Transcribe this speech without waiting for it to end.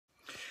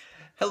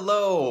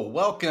Hello,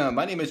 welcome.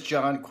 My name is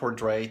John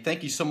Cordray.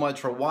 Thank you so much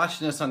for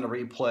watching us on the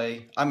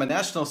replay. I'm a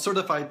national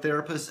certified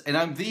therapist and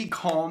I'm the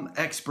calm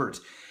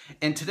expert.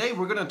 And today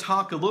we're going to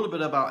talk a little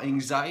bit about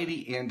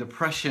anxiety and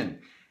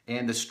depression,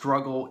 and the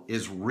struggle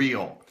is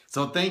real.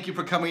 So thank you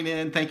for coming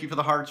in. Thank you for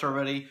the hearts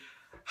already.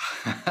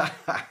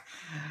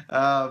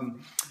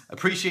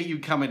 Appreciate you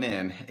coming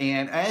in.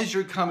 And as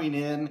you're coming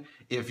in,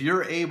 if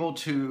you're able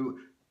to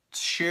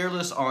share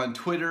this on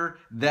Twitter,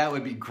 that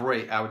would be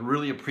great. I would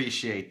really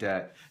appreciate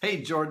that. Hey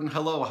Jordan,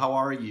 hello, how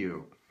are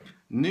you?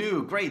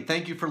 New, great,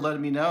 thank you for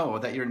letting me know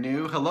that you're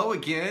new. Hello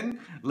again,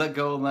 let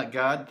go and let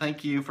God.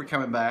 Thank you for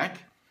coming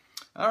back.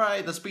 All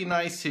right, let's be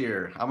nice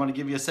here. I'm gonna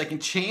give you a second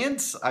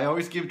chance. I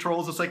always give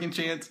trolls a second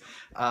chance,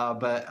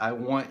 but I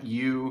want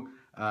you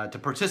to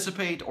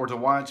participate or to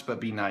watch, but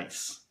be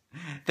nice.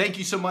 Thank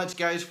you so much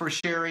guys for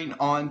sharing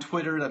on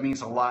Twitter. That means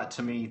a lot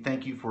to me.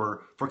 Thank you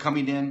for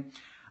coming in.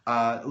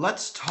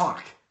 Let's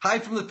talk. Hi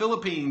from the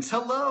Philippines.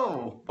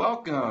 Hello.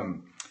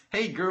 Welcome.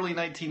 Hey, Girly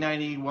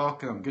 1990.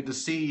 Welcome. Good to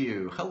see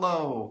you.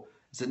 Hello.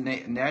 Is it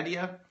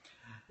Nadia?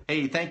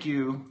 Hey, thank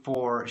you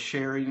for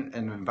sharing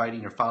and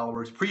inviting your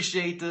followers.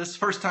 Appreciate this.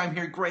 First time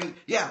here. Great.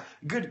 Yeah,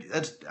 good.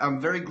 I'm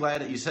very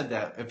glad that you said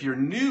that. If you're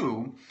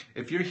new,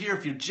 if you're here,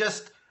 if you're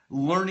just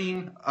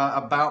learning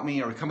about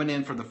me or coming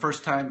in for the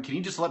first time, can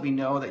you just let me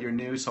know that you're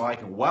new so I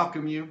can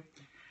welcome you?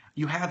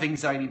 You have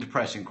anxiety and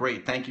depression.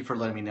 Great. Thank you for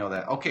letting me know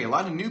that. Okay, a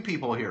lot of new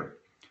people here.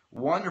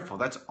 Wonderful.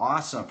 That's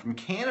awesome. From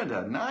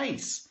Canada.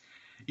 Nice.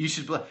 You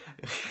should...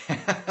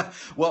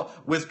 Well,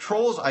 with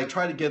trolls, I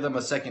try to give them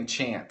a second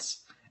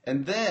chance.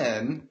 And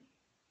then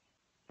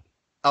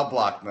I'll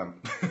block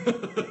them.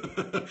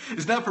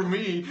 It's not for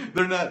me.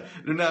 They're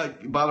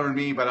not bothering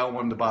me, but I don't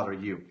want them to bother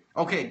you.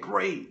 Okay,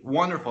 great.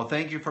 Wonderful.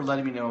 Thank you for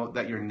letting me know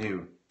that you're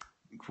new.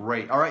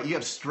 Great. All right, you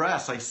have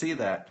stress. I see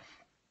that.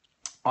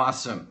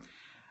 Awesome.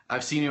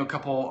 I've seen you a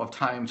couple of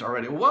times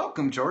already.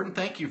 Welcome, Jordan.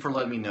 Thank you for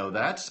letting me know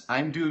that.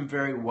 I'm doing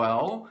very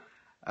well.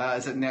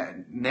 Is it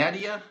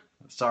Nadia?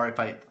 Sorry if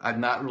I'm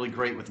not really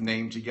great with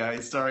names, you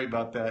guys. Sorry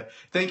about that.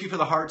 Thank you for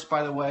the hearts,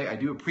 by the way. I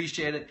do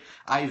appreciate it.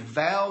 I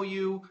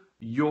value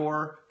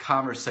your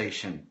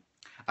conversation.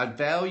 I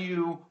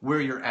value where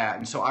you're at.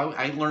 And so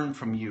I learn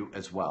from you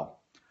as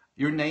well.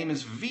 Your name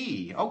is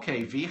V.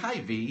 Okay, V. Hi,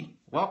 V.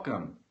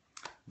 Welcome.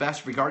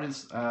 Best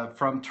regards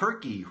from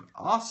Turkey.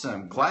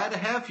 Awesome. Glad to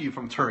have you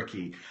from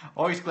Turkey.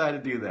 Always glad to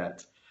do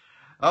that.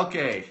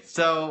 Okay,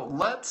 so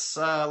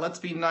let's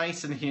be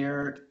nice in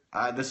here.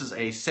 This is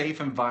a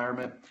safe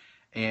environment,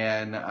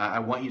 and I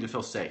want you to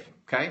feel safe.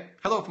 Okay.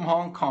 Hello from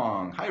Hong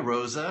Kong. Hi,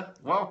 Rosa.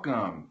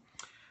 Welcome.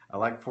 I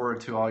look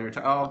forward to all your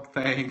time. Oh,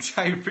 thanks.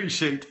 I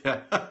appreciate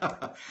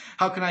that.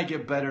 How can I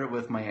get better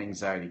with my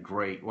anxiety?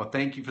 Great. Well,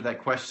 thank you for that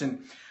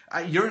question.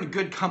 You're in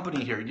good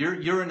company here.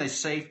 You're in a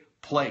safe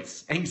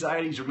place.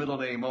 Anxiety is your middle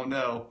name. Oh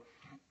no.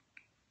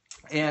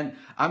 And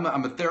I'm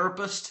a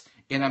therapist,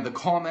 and I'm the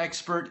calm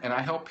expert, and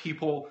I help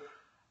people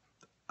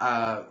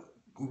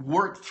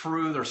work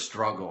through their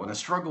struggle, and the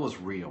struggle is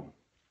real.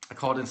 I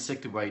call it in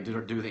sick way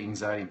due to the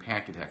anxiety and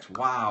panic attacks.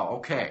 Wow.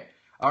 Okay.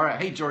 All right.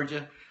 Hey,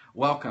 Georgia.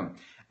 Welcome.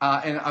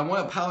 And I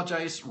want to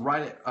apologize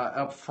right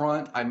up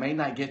front. I may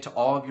not get to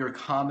all of your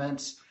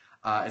comments.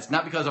 It's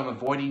not because I'm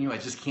avoiding you. I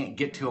just can't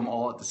get to them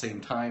all at the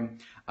same time.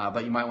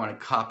 But you might want to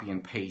copy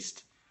and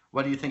paste.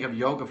 What do you think of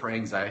yoga for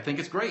anxiety? I think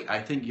it's great. I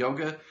think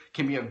yoga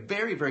can be a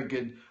very, very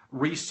good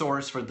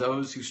resource for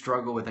those who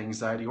struggle with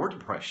anxiety or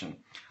depression.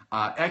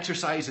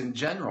 Exercise in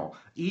general,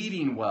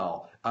 eating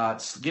well,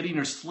 getting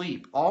your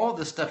sleep, all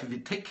this stuff. If you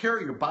take care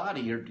of your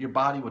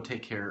body will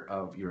take care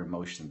of your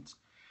emotions.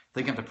 I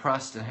think I'm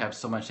depressed and have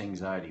so much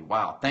anxiety.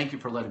 Wow, thank you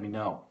for letting me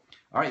know.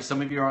 All right,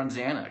 some of you are on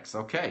Xanax.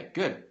 Okay,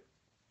 good.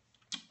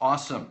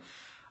 Awesome.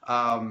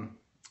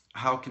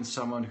 How can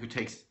someone who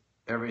takes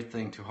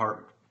everything to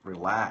heart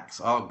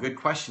relax? Oh, good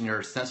question. You're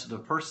a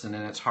sensitive person,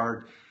 and it's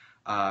hard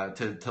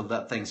to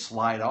let things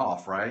slide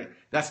off, right?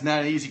 That's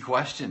not an easy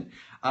question.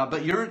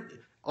 But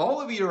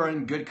all of you are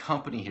in good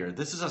company here.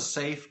 This is a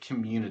safe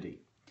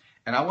community.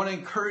 And I want to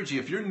encourage you,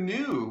 if you're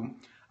new,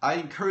 I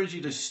encourage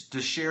you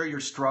to share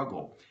your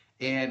struggle.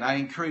 And I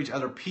encourage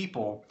other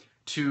people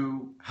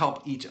to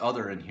help each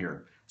other in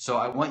here. So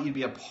I want you to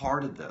be a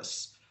part of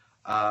this.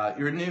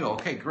 You're new.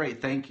 Okay,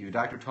 great. Thank you.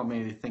 Doctor told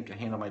me to think I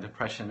handle my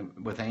depression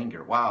with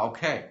anger. Wow,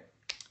 okay.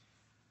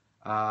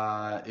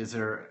 Is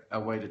there a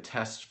way to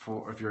test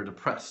for if you're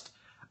depressed?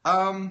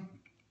 Yeah,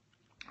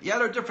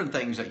 there are different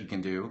things that you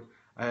can do.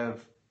 I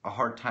have a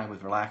hard time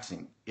with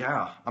relaxing.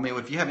 Yeah, I mean,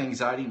 if you have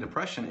anxiety and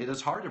depression, it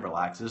is hard to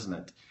relax, isn't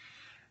it?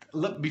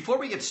 Look, before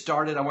we get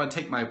started, I want to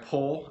take my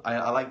poll.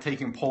 I like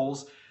taking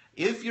polls.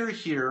 If you're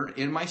here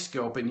in my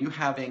scope and you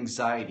have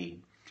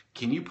anxiety,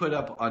 can you put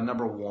up a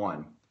number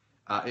 1?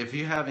 If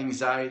you have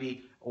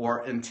anxiety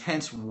or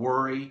intense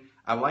worry,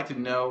 I would like to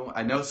know.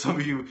 I know some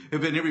of you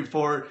have been here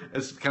before.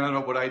 It's kind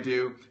of what I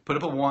do. Put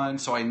up a 1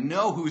 so I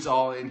know who's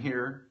all in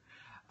here.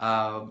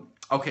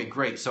 Okay,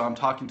 great. So I'm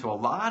talking to a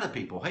lot of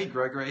people. Hey,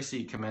 Gregory, I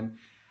see you come in.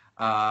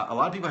 A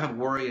lot of people have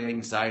worry and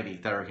anxiety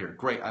that are here.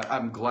 Great.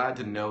 I'm glad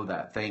to know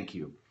that. Thank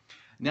you.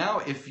 Now,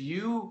 if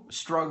you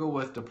struggle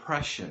with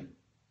depression,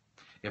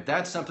 if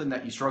that's something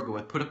that you struggle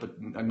with, put up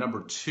a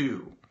number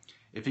 2.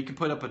 If you can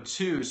put up a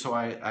 2 so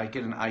I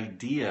get an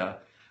idea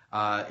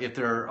if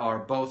there are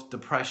both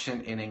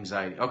depression and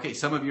anxiety. Okay,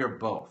 some of you are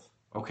both.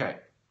 Okay.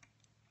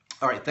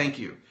 All right, thank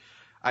you.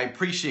 I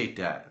appreciate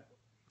that.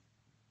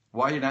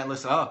 Why you're not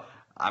listening? Oh,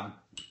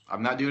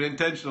 I'm not doing it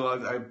intentional.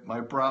 I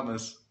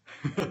promise.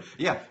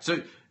 Yeah.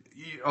 So,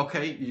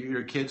 okay,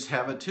 your kids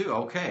have it too.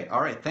 Okay.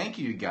 All right. Thank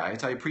you,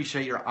 guys. I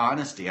appreciate your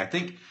honesty. I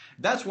think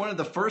that's one of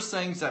the first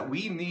things that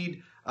we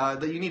need,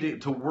 that you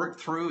need to work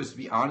through, is to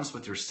be honest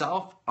with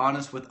yourself,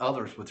 honest with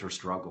others with your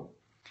struggle.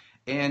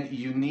 And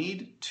you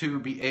need to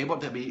be able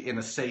to be in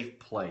a safe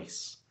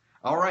place.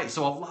 All right.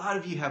 So a lot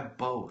of you have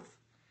both.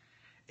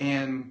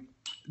 And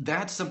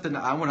that's something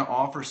that I want to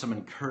offer some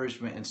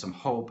encouragement and some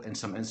hope and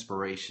some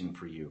inspiration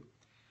for you.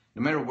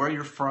 No matter where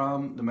you're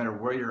from, no matter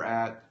where you're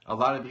at, a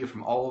lot of you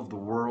from all over the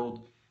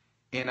world,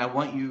 and I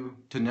want you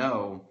to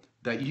know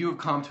that you have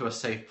come to a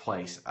safe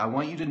place. I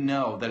want you to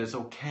know that it's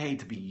okay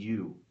to be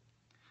you.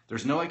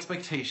 There's no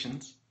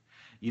expectations.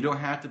 You don't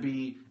have to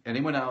be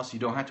anyone else. You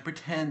don't have to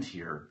pretend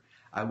here.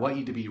 I want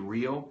you to be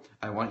real.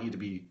 I want you to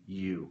be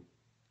you.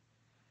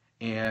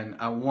 And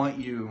I want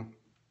you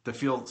to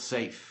feel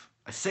safe.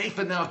 Safe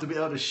enough to be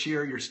able to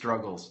share your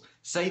struggles.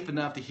 Safe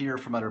enough to hear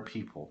from other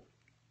people.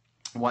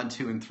 1,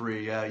 2, and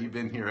 3. Yeah, you've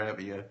been here,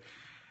 haven't you?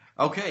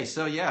 Okay,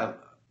 so yeah,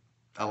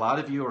 a lot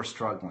of you are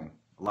struggling.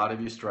 A lot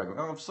of you struggling.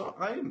 Oh, so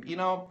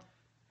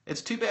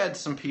it's too bad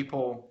some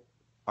people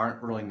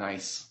aren't really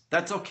nice.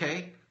 That's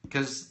okay,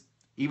 because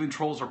even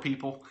trolls are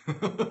people.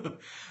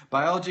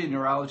 Biology and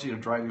neurology are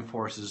driving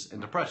forces in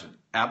depression.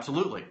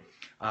 Absolutely.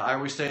 I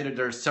always say that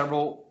there's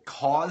several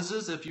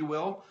causes, if you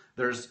will.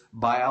 There's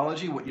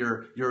biology,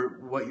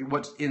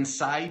 what's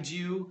inside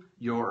you.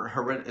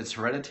 It's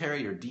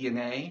hereditary, your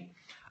DNA.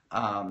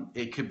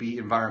 It could be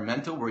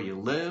environmental, where you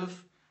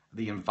live,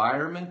 the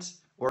environment,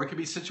 or it could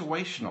be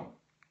situational.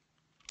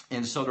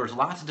 And so there's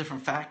lots of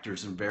different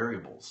factors and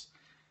variables.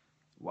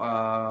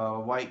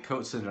 White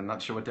coat syndrome, I'm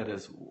not sure what that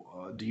is.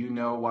 Do you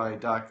know why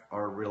docs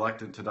are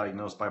reluctant to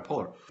diagnose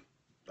bipolar?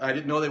 I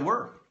didn't know they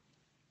were.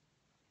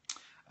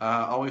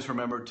 Always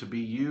remember to be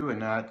you and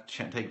not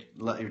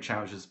let your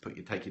challenges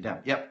take you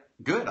down. Yep,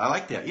 good. I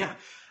like that. Yeah,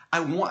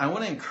 I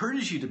want to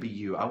encourage you to be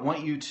you. I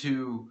want you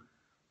to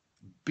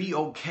be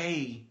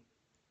okay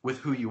with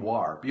who you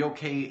are. Be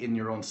okay in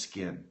your own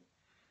skin.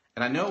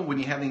 And I know when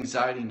you have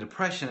anxiety and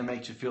depression, it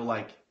makes you feel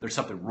like there's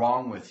something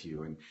wrong with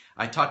you. And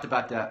I talked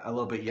about that a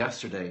little bit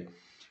yesterday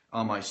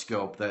on my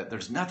scope, that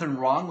there's nothing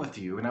wrong with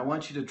you. And I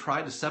want you to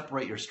try to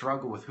separate your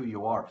struggle with who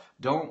you are.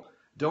 Don't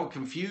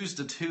confuse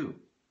the two.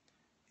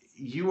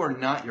 You are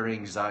not your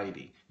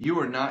anxiety. You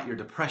are not your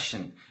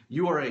depression.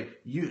 You are a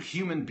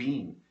human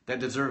being that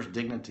deserves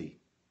dignity.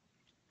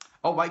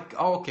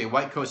 Okay,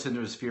 white coat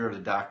syndrome is fear of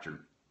the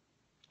doctor.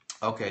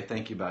 Okay,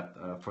 thank you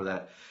for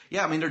that.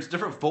 Yeah, I mean, there's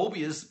different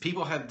phobias.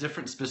 People have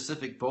different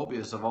specific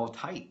phobias of all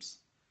types.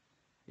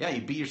 Yeah,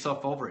 you beat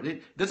yourself over it.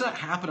 It doesn't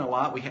happen a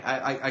lot.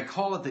 I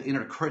call it the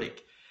inner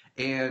critic.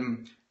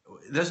 And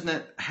doesn't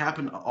it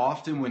happen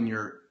often when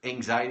your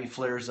anxiety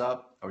flares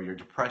up or your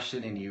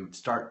depression and you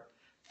start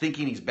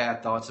thinking these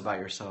bad thoughts about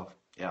yourself?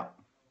 Yeah.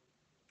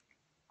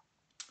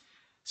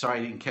 Sorry,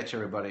 I didn't catch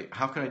everybody.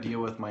 How can I deal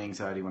with my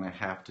anxiety when I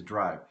have to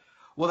drive?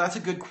 Well, that's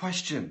a good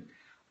question.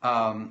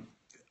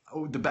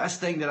 The best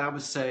thing that I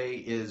would say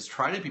is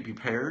try to be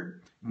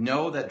prepared.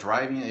 Know that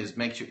driving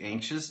makes you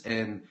anxious,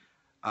 and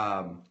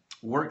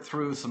work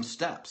through some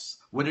steps.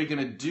 What are you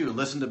going to do?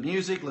 Listen to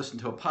music, listen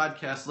to a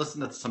podcast,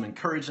 listen to some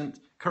encouragement,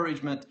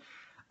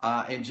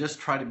 and just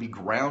try to be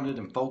grounded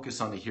and focus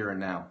on the here and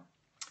now.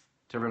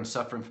 To everyone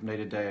suffering from day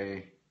to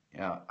day,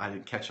 yeah, I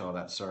didn't catch all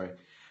that, sorry.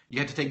 You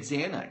have to take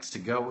Xanax to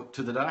go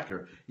to the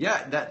doctor.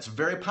 Yeah, that's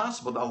very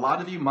possible. A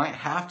lot of you might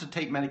have to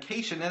take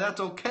medication, and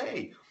that's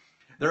okay.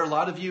 There are a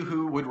lot of you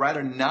who would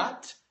rather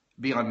not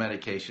be on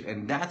medication,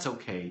 and that's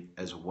okay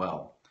as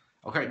well.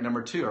 Okay,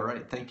 number 2, all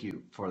right, thank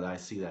you for that, I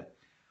see that.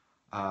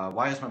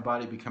 Why has my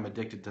body become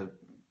addicted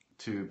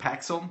to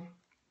Paxil?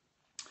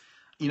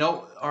 You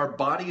know, our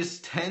bodies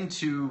tend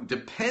to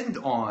depend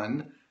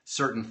on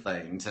certain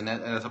things, and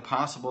it's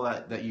possible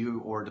that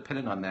you are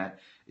dependent on that,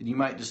 and you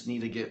might just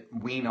need to get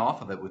weaned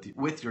off of it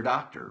with your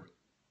doctor.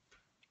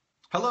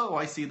 Hello,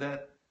 I see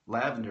that.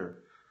 Lavender.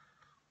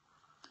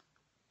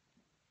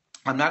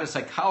 I'm not a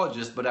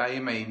psychologist, but I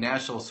am a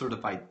national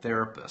certified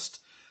therapist.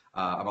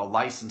 I'm a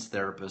licensed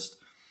therapist.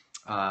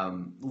 A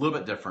little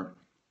bit different.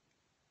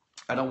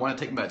 I don't want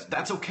to take meds.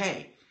 That's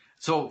okay.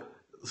 So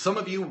some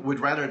of you would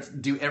rather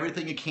do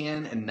everything you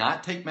can and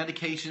not take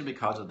medication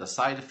because of the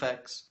side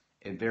effects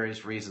and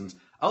various reasons.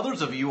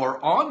 Others of you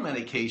are on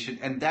medication,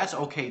 and that's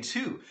okay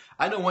too.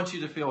 I don't want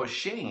you to feel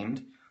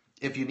ashamed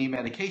if you need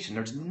medication.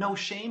 There's no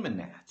shame in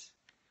that.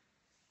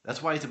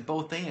 That's why it's a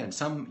both and.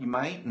 Some you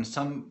might, and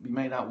some you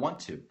may not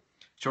want to.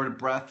 Short of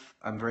breath,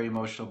 I'm very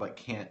emotional, but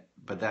can't.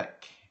 But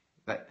that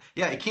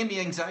yeah, it can be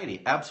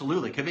anxiety.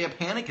 Absolutely, it could be a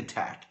panic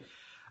attack.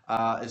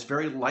 it's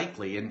very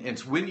likely, and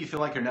it's when you feel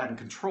like you're not in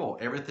control.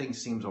 Everything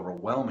seems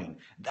overwhelming.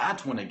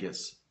 That's when it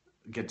gets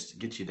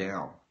you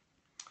down.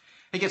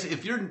 Hey guys,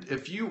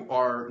 if you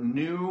are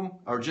new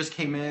or just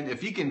came in,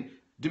 if you can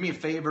do me a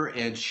favor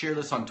and share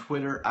this on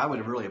Twitter, I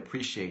would really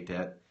appreciate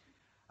that.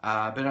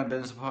 I've been on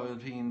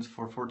benzodiazepines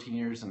for 14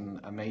 years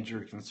and a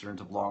major concerns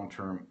of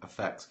long-term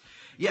effects.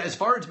 Yeah, as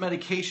far as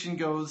medication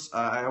goes,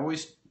 I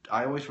always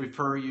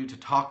refer you to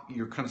talk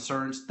your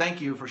concerns.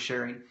 Thank you for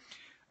sharing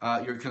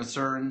your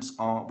concerns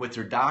with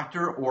your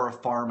doctor or a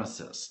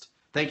pharmacist.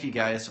 Thank you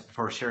guys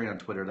for sharing on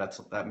Twitter.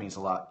 That means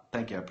a lot.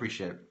 Thank you. I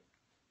appreciate it.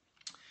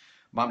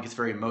 Mom gets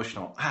very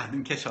emotional. I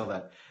didn't catch all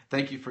that.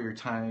 Thank you for your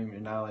time, your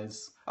knowledge.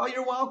 Oh,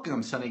 you're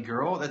welcome, Sunny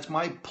Girl. That's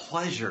my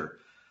pleasure.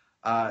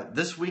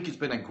 This week has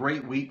been a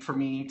great week for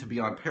me to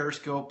be on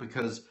Periscope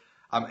because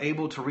I'm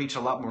able to reach a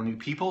lot more new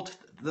people.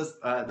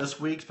 This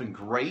week's been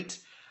great.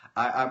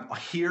 I'm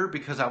here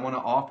because I want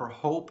to offer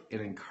hope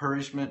and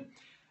encouragement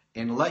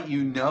and let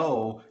you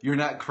know you're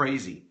not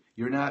crazy.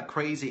 You're not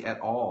crazy at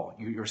all.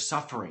 You're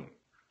suffering.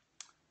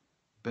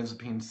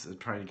 Benzodiazepines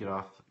trying to get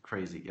off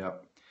crazy.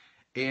 Yep.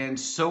 And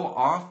so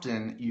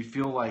often you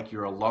feel like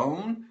you're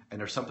alone and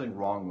there's something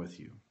wrong with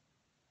you.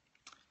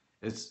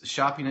 It's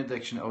shopping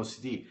addiction,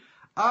 OCD.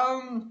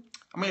 I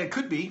mean, it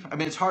could be. I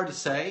mean, it's hard to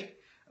say,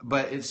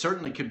 but it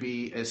certainly could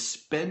be. A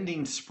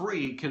spending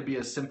spree could be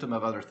a symptom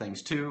of other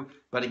things too.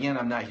 But again,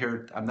 I'm not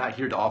here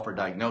to offer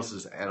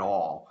diagnosis at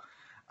all.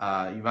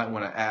 You might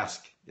want to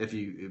ask if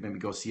you maybe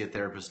go see a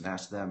therapist and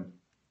ask them.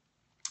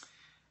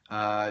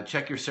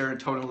 Check your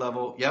serotonin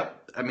level.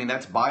 Yep. I mean,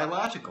 that's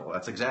biological.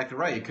 That's exactly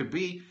right. It could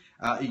be.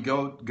 You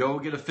go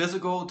get a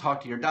physical,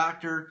 talk to your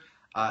doctor.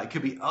 It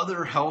could be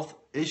other health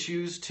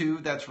issues too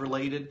that's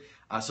related.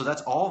 So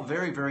that's all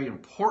very, very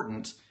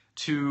important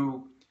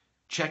to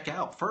check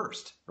out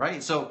first,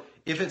 right? So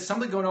if it's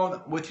something going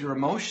on with your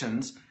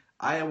emotions,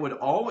 I would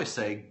always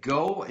say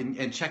go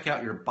and check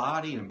out your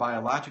body and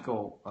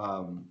biological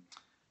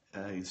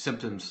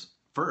symptoms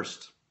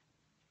first.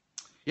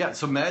 Yeah,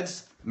 so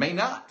meds may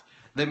not.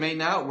 They may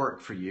not work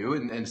for you.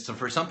 And so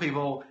for some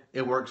people,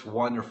 it works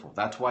wonderful.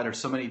 That's why there's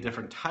so many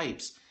different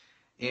types.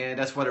 And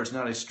that's why there's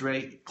not a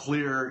straight,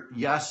 clear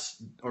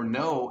yes or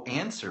no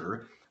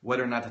answer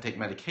whether or not to take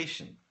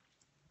medication.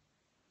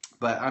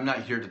 But I'm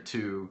not here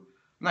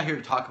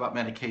to talk about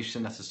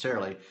medication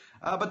necessarily,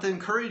 but to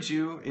encourage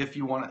you if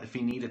you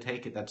need to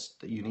take it, that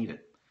you need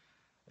it.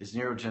 Is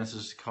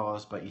neurogenesis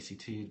caused by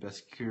ECT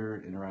best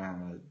cured?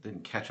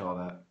 Didn't catch all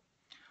that.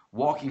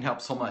 Walking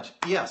helps so much.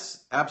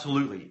 Yes,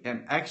 absolutely.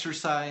 And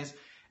exercise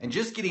and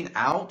just getting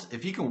out.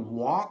 If you can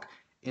walk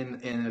and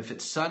if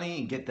it's sunny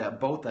and get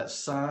both that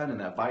sun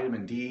and that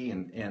vitamin D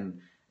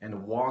and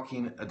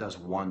walking, it does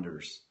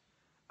wonders.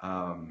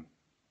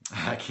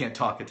 I can't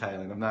talk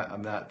Italian.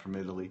 I'm not from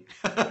Italy.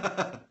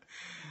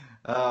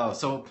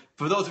 So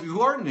for those of you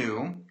who are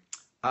new,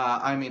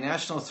 I'm a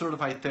national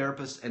certified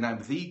therapist and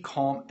I'm the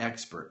calm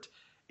expert.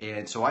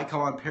 And so I come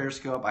on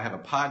Periscope. I have a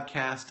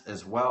podcast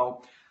as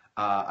well.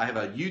 I have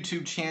a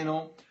YouTube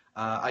channel.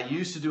 I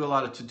used to do a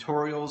lot of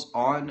tutorials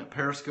on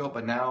Periscope,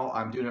 but now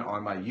I'm doing it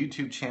on my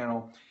YouTube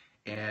channel.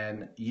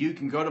 And you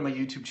can go to my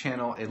YouTube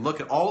channel and look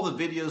at all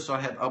the videos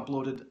I have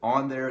uploaded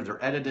on there.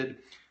 They're edited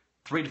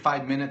 3 to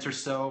 5 minutes or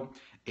so.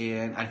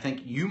 And I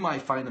think you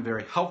might find them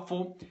very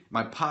helpful.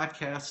 My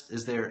podcast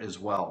is there as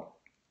well.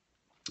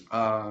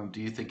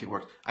 Do you think it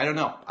works? I don't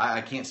know.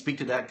 I can't speak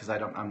to that because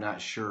I'm not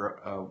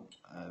sure. I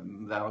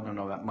don't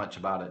know that much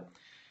about it.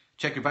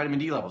 Check your vitamin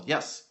D levels.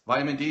 Yes,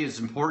 vitamin D is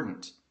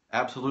important.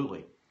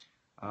 Absolutely.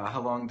 How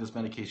long does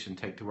medication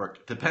take to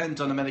work? Depends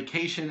on the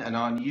medication and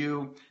on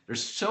you.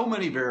 There's so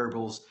many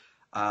variables,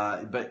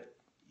 but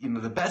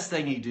the best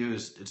thing you do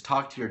is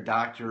talk to your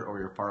doctor or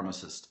your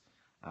pharmacist.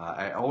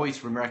 I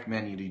always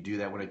recommend you to do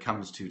that when it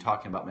comes to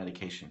talking about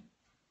medication.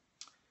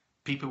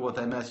 People with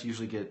MS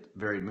usually get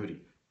very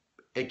moody.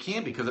 It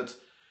can be because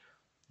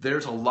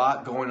there's a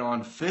lot going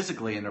on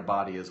physically in their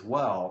body as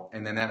well,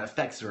 and then that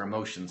affects their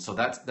emotions. So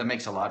that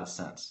makes a lot of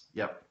sense.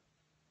 Yep.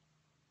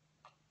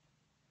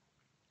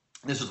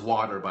 This is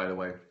water, by the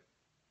way,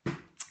 in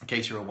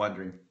case you were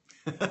wondering.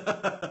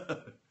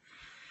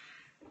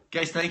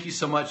 Guys, thank you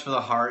so much for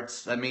the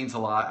hearts. That means a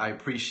lot. I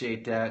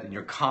appreciate that. And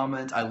your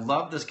comments. I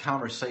love this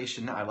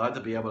conversation. I love to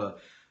be able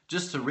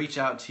to reach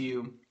out to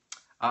you.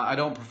 I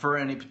don't prefer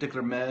any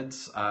particular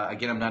meds.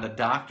 Again, I'm not a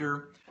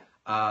doctor,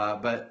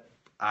 but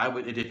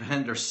it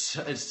depends.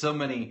 There's so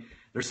many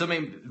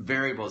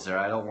variables there.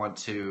 I don't want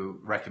to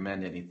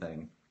recommend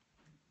anything.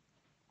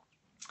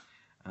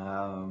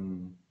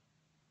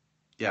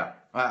 Yeah,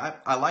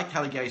 I like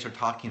how the guys are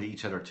talking to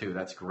each other too.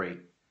 That's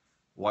great.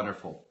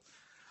 Wonderful.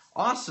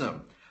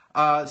 Awesome.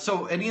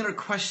 So any other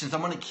questions?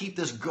 I'm going to keep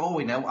this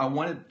going. I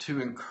wanted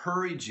to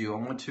encourage you. I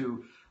want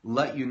to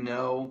let you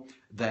know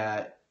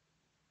that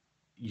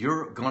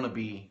you're going to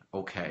be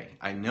okay.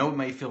 I know it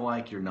may feel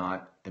like you're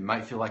not. It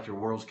might feel like your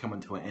world's coming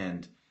to an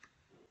end.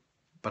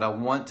 But I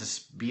want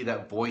to be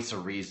that voice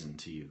of reason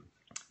to you.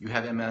 You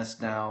have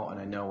MS now, and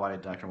I know why a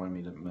doctor wanted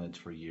me to meds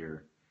for a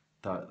year.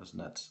 Thought it was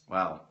nuts.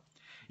 Wow.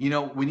 You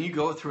know, when you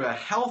go through a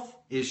health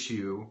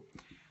issue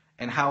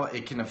and how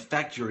it can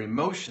affect your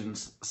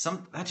emotions,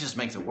 that just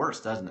makes it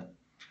worse, doesn't it?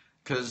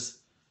 Because,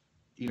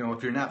 you know,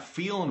 if you're not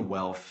feeling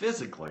well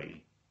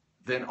physically,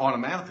 then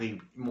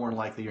automatically, more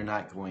likely, you're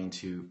not going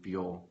to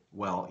feel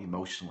well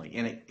emotionally.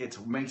 And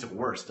it makes it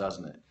worse,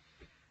 doesn't it?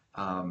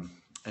 And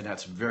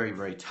that's very,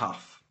 very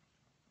tough.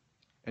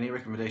 Any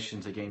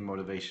recommendations to gain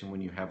motivation when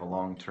you have a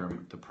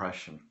long-term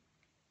depression?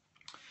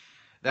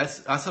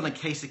 That's on a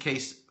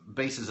case-to-case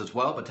basis as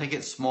well, but take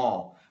it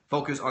small.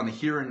 Focus on the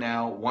here and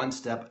now, one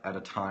step at a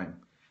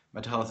time.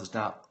 Mental health is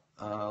not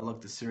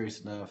looked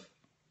serious enough.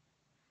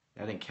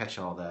 I didn't catch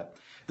all that.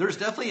 There's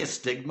definitely a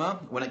stigma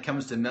when it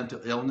comes to mental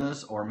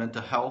illness or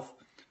mental health.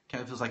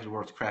 Kind of feels like the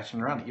world's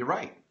crashing around it. You're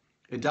right.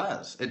 It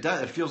does. It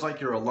does. It feels like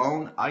you're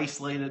alone,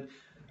 isolated,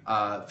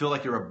 feel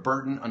like you're a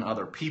burden on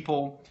other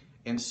people.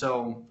 And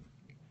so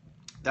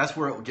that's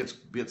where it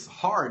gets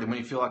hard, and when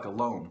you feel like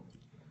alone.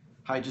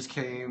 Hi, just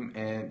came,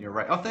 and you're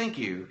right. Oh, thank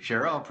you,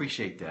 Cheryl. I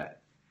appreciate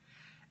that.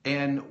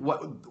 And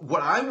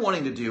what I'm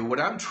wanting to do, what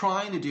I'm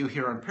trying to do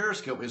here on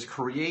Periscope is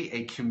create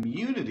a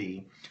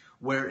community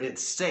where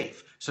it's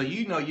safe. So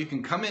you know you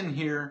can come in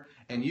here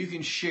and you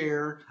can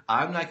share.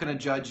 I'm not going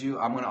to judge you.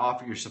 I'm going to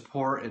offer you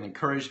support and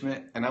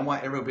encouragement. And I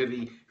want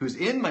everybody who's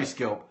in my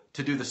scope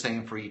to do the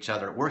same for each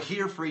other. We're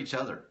here for each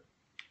other.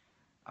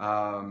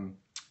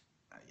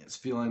 Yes,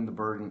 feeling the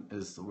burden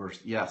is the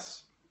worst.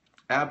 Yes,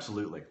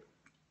 absolutely.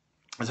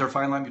 Is there a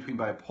fine line between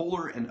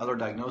bipolar and other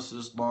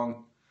diagnoses?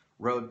 Long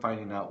road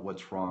finding out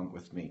what's wrong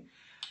with me.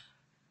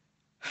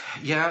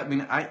 Yeah, I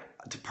mean,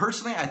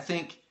 personally, I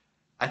think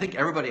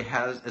everybody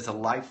it's a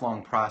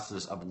lifelong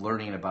process of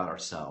learning about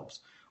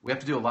ourselves. We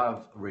have to do a lot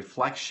of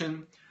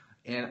reflection,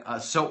 and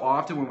so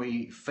often when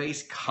we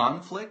face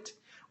conflict,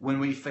 when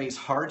we face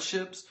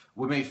hardships,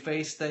 when we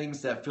face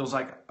things that feels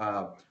like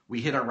we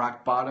hit our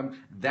rock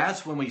bottom,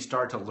 that's when we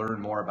start to learn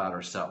more about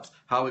ourselves,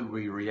 how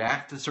we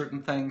react to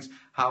certain things,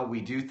 how we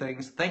do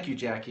things. Thank you,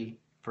 Jackie,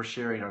 for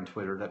sharing on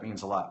Twitter. That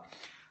means a lot.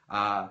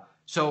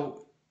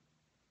 So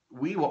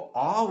we will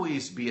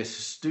always be a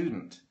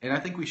student, and I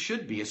think we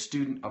should be a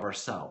student of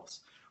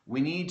ourselves.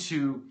 We need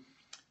to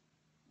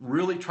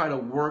really try to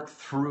work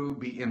through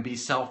and be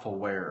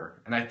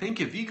self-aware. And I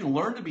think if you can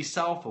learn to be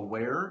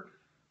self-aware,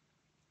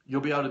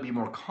 you'll be able to be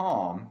more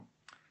calm,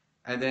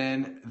 and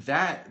then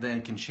that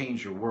can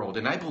change your world.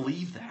 And I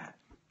believe that.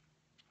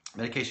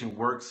 Medication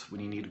works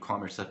when you need to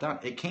calm yourself down.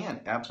 It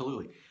can,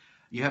 absolutely.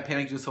 You have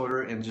panic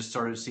disorder and just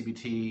started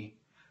CBT.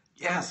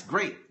 Yes,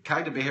 great.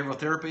 Cognitive behavioral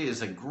therapy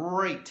is a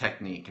great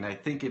technique, and I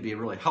think it'd be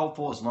really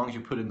helpful as long as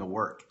you put in the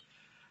work.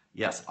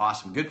 Yes,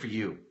 awesome. Good for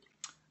you.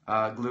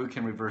 Glue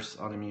can reverse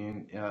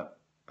autoimmune. Yeah,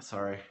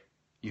 sorry.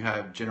 You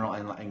have general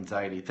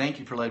anxiety. Thank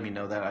you for letting me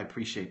know that. I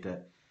appreciate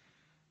that.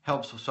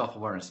 Helps with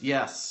self-awareness.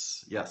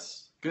 Yes,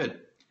 yes.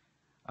 Good.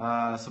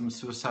 Some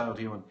suicidal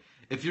feeling.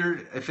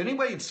 If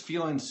anybody's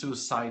feeling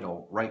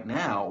suicidal right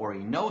now, or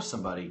you know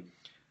somebody,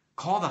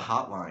 call the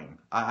hotline.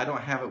 I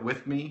don't have it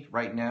with me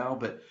right now,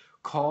 but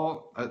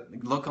call,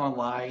 look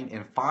online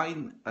and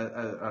find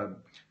a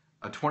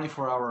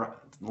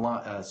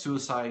 24-hour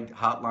suicide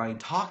hotline.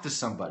 Talk to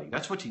somebody.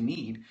 That's what you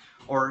need.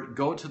 Or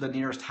go to the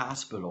nearest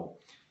hospital.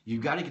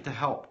 You've got to get the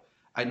help.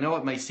 I know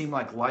it may seem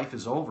like life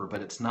is over,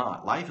 but it's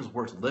not. Life is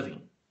worth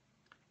living.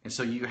 And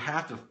so you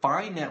have to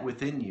find that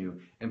within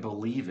you and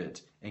believe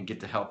it and get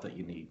the help that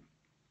you need.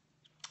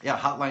 Yeah,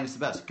 hotline is the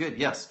best. Good,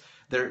 yes.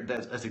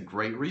 That's a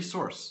great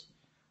resource.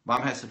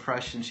 Mom has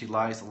depression. She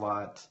lies a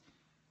lot.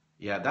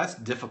 Yeah, that's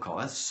difficult.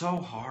 That's so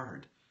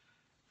hard.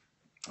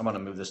 I'm going to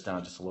move this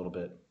down just a little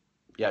bit.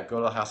 Yeah, go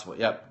to the hospital.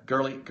 Yeah,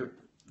 girly,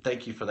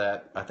 thank you for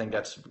that. I think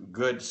that's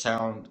good,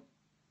 sound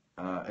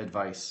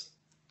advice.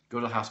 Go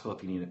to the hospital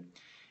if you need it.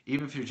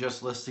 Even if you're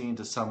just listening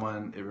to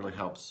someone, it really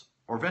helps.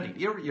 Or venting.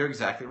 You're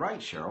exactly right,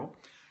 Cheryl.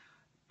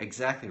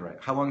 Exactly right.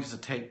 How long does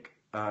it take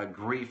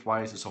grief?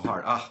 Why is it so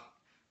hard?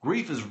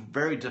 Grief is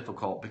very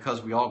difficult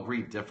because we all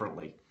grieve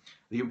differently.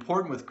 The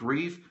important with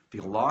grief, if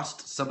you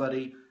lost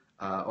somebody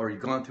or you're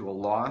going through a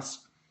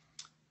loss,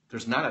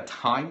 there's not a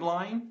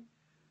timeline,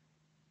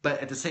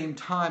 but at the same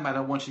time, I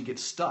don't want you to get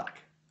stuck.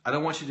 I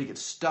don't want you to get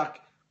stuck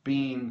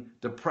being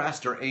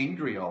depressed or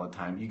angry all the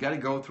time. You got to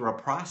go through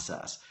a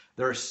process.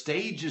 There are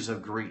stages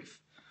of grief.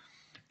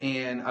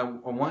 And I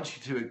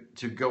want you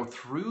to go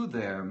through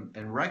them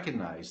and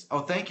recognize,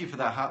 oh, thank you for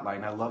that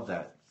hotline. I love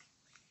that.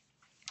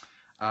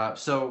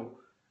 So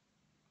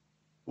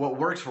what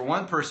works for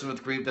one person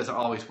with grief doesn't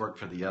always work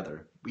for the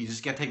other. You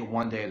just got to take it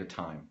one day at a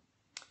time.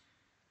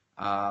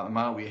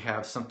 We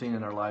have something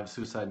in our lives,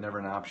 suicide never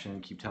an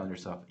option. Keep telling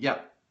yourself, yeah,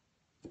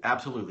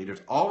 absolutely.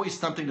 There's always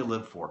something to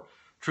live for.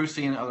 True,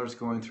 seeing others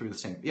going through the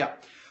same. Yeah.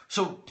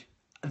 So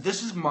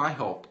this is my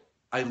hope.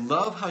 I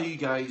love how you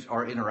guys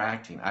are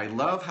interacting. I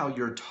love how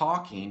you're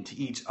talking to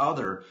each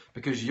other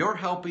because you're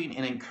helping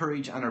and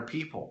encouraging other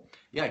people.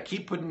 Yeah,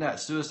 keep putting that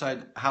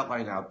suicide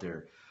hotline out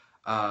there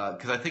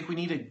because I think we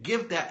need to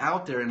give that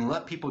out there and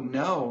let people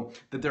know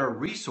that there are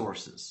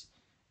resources.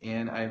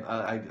 And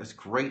it's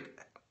great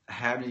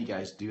having you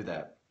guys do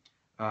that.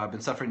 I've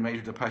been suffering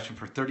major depression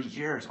for 30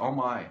 years. Oh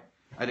my.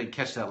 I didn't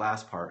catch that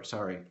last part.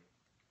 Sorry.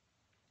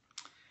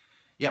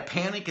 Yeah,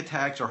 panic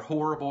attacks are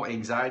horrible.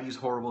 Anxiety is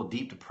horrible.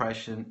 Deep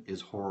depression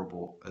is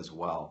horrible as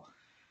well.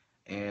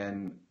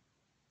 And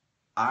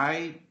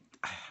I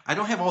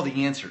don't have all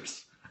the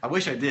answers. I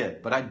wish I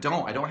did, but I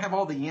don't. I don't have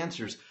all the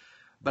answers,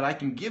 but I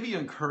can give you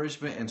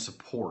encouragement and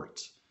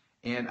support.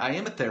 And I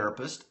am a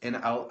therapist, and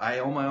I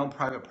own my own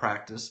private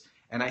practice,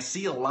 and I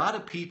see a lot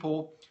of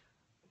people,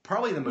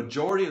 probably the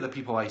majority of the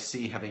people I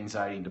see have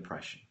anxiety and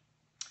depression.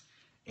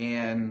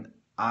 And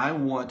I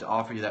want to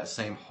offer you that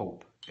same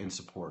hope and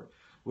support.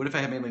 What if I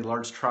have many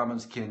large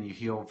traumas? Can you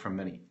heal from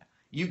many?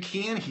 You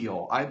can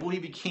heal. I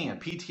believe you can.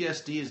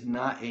 PTSD is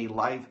not a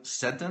life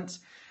sentence,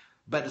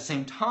 but at the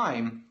same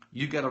time,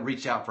 you got to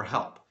reach out for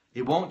help.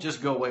 It won't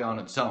just go away on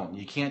its own.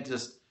 You can't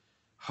just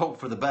hope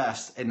for the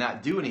best and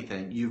not do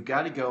anything. You've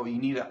got to go.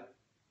 You need to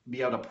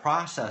be able to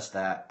process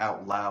that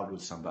out loud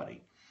with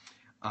somebody.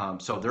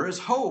 So there is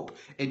hope,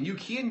 and you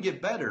can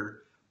get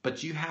better,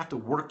 but you have to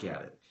work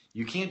at it.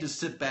 You can't just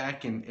sit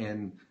back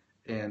and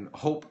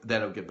hope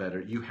that it'll get better.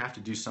 You have to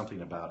do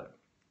something about it.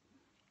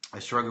 I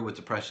struggled with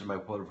depression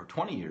and bipolar for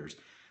 20 years.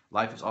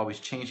 Life is always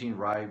changing.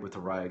 Ride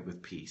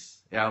with peace.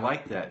 Yeah, I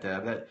like that,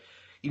 Deb.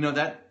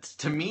 That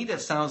to me,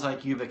 that sounds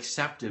like you've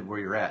accepted where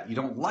you're at. You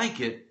don't like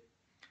it,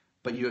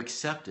 but you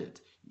accept it.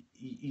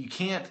 You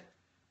can't.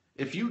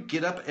 If you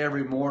get up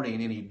every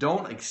morning and you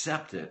don't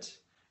accept it,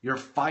 you're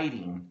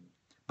fighting,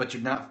 but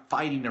you're not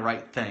fighting the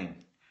right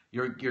thing.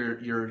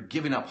 You're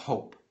giving up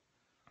hope.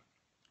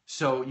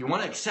 So you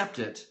want to accept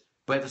it,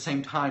 but at the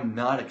same time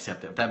not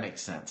accept it, if that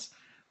makes sense.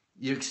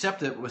 You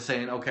accept it with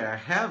saying, okay, I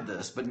have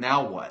this, but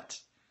now what?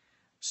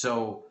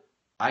 So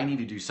I need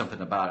to do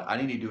something about it. I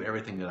need to do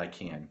everything that I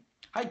can.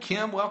 Hi,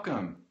 Kim.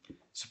 Welcome.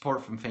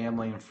 Support from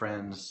family and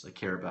friends that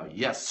care about you.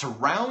 Yes,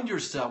 surround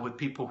yourself with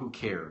people who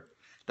care.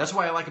 That's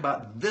what I like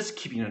about this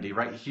community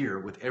right here,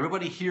 with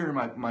everybody here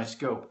in my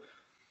scope.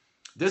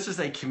 This is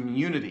a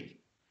community.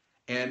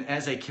 And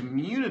as a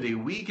community,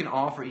 we can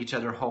offer each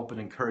other hope and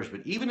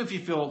encouragement. Even if you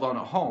feel alone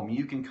at home,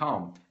 you can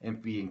come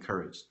and be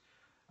encouraged.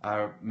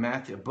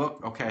 Matthew, a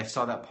book. Okay, I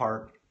saw that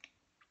part.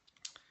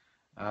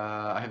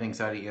 I have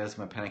anxiety,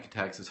 asthma, panic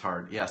attacks is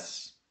hard.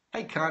 Yes.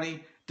 Hey,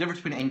 Connie.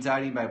 Difference between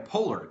anxiety and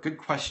bipolar. Good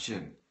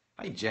question.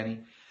 Hi, Jenny.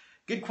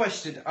 Good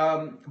question.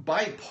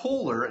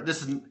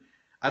 Bipolar,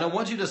 I don't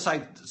want you to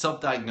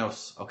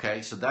self-diagnose,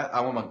 okay? So that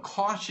I want to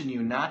caution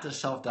you not to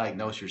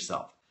self-diagnose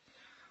yourself.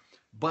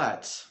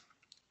 But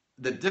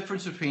the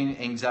difference between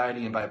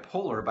anxiety and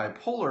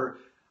bipolar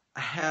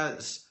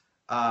has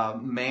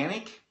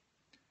manic.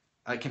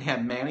 It can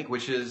have manic,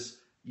 which is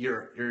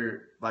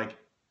you're like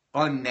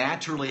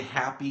unnaturally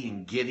happy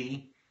and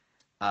giddy,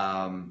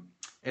 and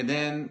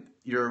then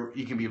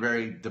you can be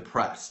very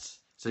depressed.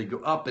 So you go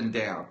up and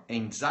down.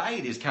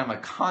 Anxiety is kind of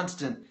a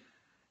constant,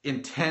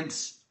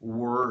 intense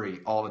worry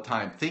all the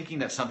time, thinking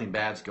that something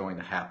bad's going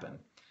to happen.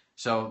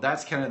 So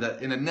that's kind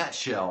of in a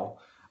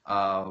nutshell,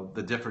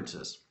 the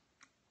differences.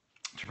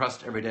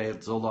 Trust every day.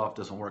 Zoloft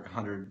doesn't work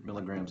 100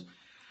 milligrams.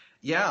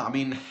 Yeah, I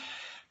mean,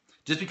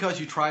 just because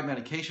you try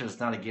medication, it's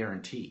not a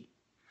guarantee.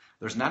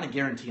 There's not a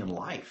guarantee in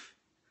life.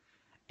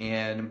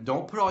 And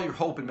don't put all your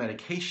hope in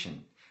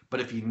medication. But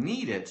if you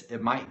need it,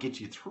 it might get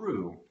you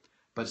through.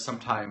 But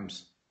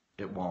sometimes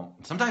it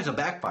won't. Sometimes it'll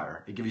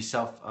backfire. It give you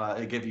side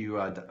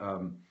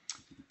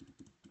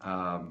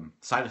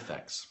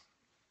effects.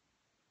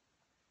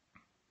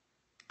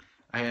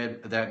 I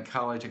had that in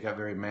college. I got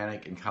very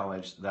manic in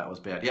college. That was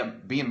bad. Yeah,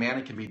 being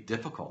manic can be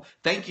difficult.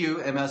 Thank you,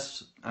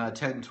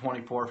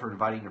 MS1024, for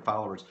inviting your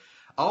followers.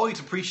 I always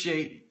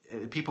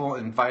appreciate people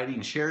inviting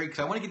and sharing because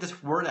I want to get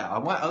this word out. I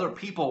want other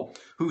people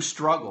who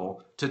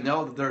struggle to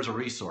know that there's a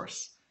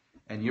resource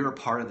and you're a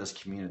part of this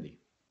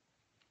community.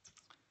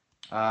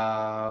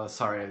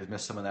 Sorry, I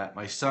missed some of that.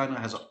 My son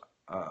has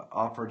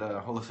offered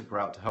a holistic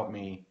route to help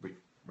me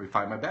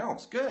refine my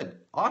balance. Good.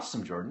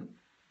 Awesome, Jordan.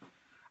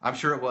 I'm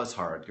sure it was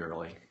hard,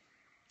 girly.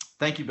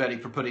 Thank you, Betty,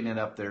 for putting it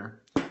up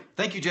there.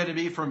 Thank you,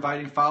 Genevieve, for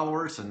inviting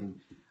followers.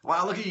 And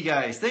wow, look at you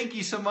guys. Thank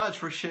you so much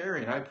for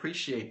sharing. I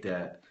appreciate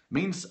that. It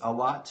means a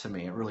lot to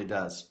me. It really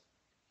does.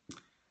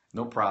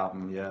 No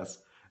problem, yes.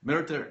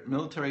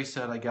 Military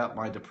said I got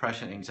my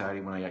depression,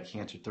 anxiety when I got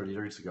cancer 30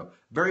 years ago.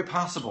 Very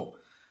possible.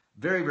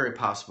 Very, very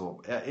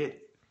possible.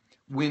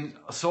 When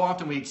so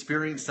often we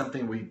experience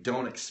something we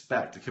don't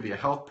expect. It could be a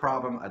health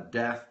problem, a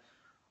death,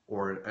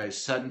 or a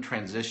sudden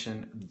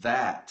transition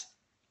that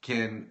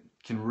can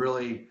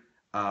really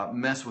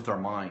mess with our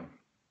mind.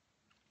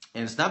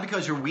 And it's not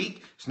because you're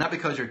weak. It's not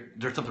because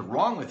there's something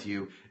wrong with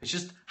you. It's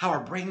just how our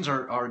brains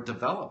are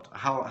developed,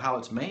 how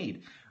it's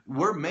made.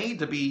 We're made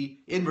to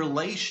be in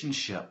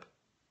relationship.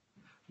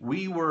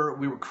 We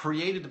were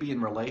created to be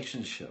in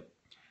relationship.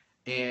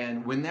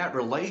 And when that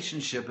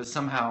relationship is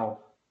somehow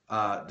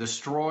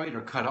destroyed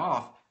or cut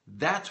off,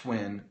 that's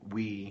when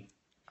we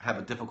have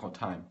a difficult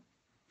time.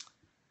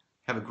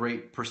 Have a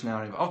great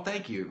personality. Oh,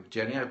 thank you,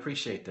 Jenny. I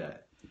appreciate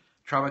that.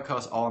 Trauma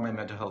caused all of my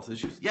mental health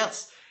issues.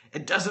 Yes,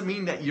 it doesn't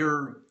mean that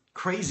you're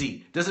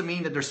crazy. It doesn't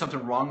mean that there's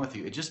something wrong with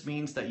you. It just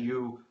means that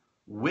you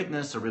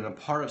witnessed or been a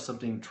part of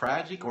something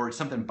tragic or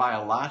something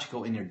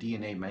biological in your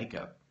DNA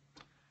makeup.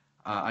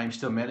 I'm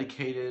still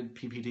medicated,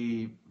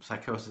 PPD,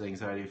 psychosis,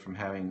 anxiety from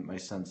having my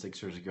son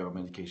 6 years ago.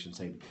 Medication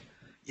saved.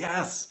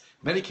 Yes,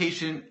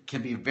 medication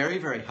can be very,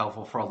 very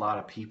helpful for a lot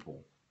of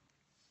people.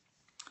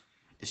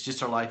 It's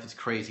just our life is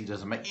crazy,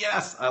 doesn't make.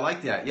 Yes, I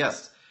like that.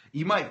 Yes,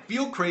 you might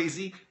feel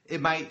crazy.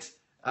 It might,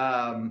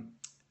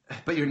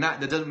 but you're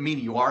not. That doesn't mean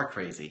you are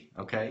crazy.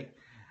 Okay,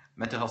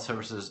 mental health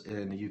services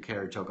in the UK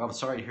are a joke. I'm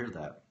sorry to hear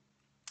that.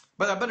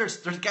 But there's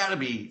got to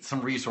be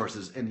some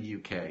resources in the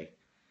UK.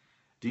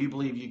 Do you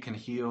believe you can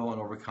heal and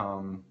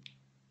overcome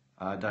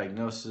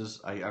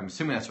diagnosis? I'm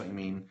assuming that's what you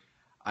mean.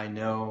 I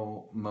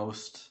know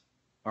most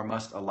or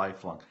must a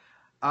lifelong.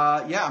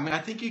 Yeah, I mean, I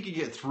think you can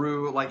get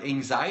through, like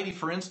anxiety,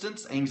 for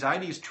instance.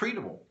 Anxiety is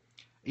treatable.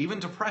 Even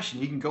depression,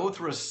 you can go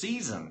through a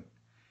season.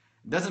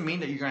 It doesn't mean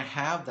that you're going to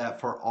have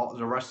that for all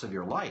the rest of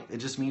your life. It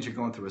just means you're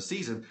going through a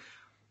season.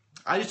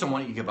 I just don't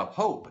want you to give up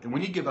hope. And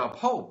when you give up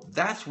hope,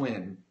 that's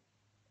when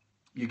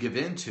you give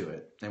into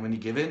it. And when you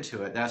give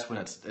into it, that's when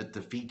it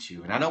defeats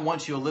you. And I don't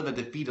want you to live a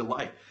defeated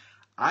life.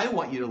 I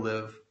want you to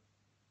live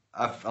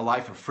a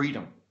life of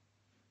freedom,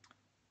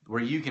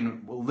 where you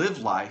can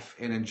live life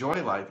and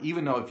enjoy life,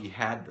 even though if you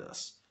had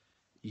this,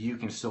 you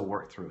can still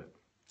work through it.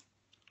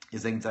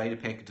 Is anxiety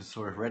panic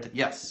disorder hereditary?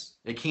 Yes,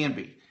 it can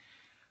be.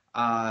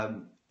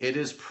 It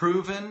is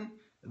proven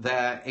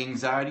that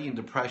anxiety and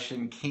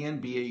depression can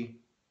be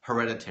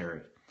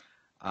hereditary.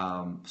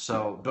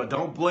 But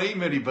don't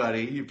blame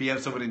anybody if you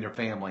have someone in your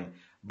family.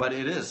 But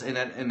it is,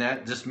 and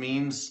that just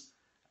means,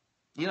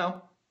 you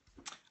know,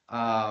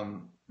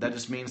 that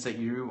just means that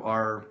you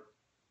are.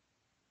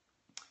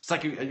 It's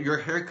like your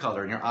hair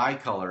color and your eye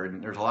color,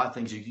 and there's a lot of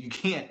things you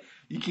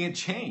can't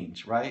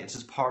change, right? It's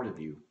just part of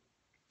you.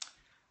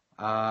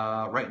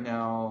 Right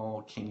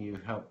now, can you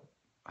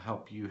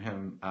help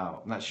him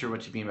out? I'm not sure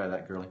what you mean by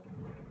that, girlie.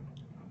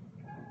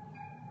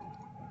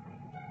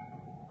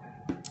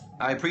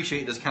 I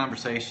appreciate this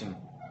conversation.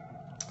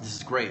 This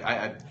is great.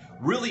 I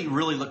really,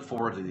 really look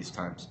forward to these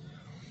times.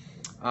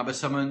 But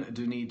someone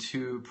do need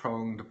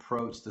two-pronged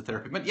approach to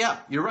therapy. But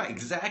yeah, you're right,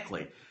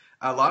 exactly.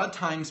 A lot of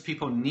times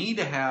people need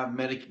to have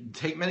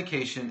take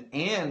medication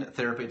and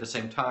therapy at the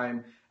same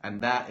time,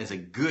 and that is a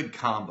good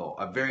combo,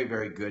 a very,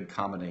 very good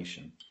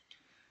combination.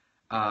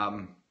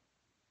 Some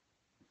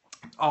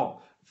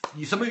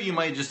of you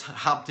might have just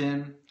hopped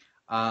in.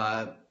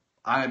 I'm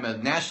a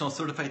national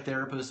certified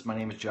therapist. My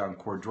name is John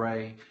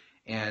Cordray.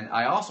 And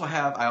I also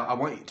have, I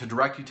want to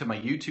direct you to my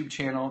YouTube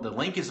channel. The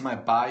link is in my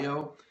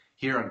bio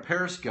here on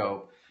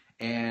Periscope.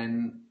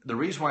 And the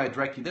reason why I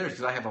direct you there is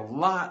because I have a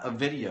lot of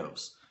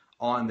videos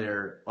on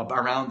there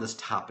around this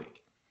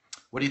topic.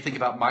 What do you think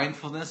about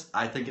mindfulness?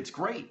 I think it's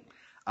great.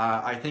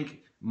 I think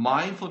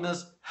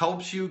mindfulness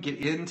helps you get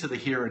into the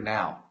here and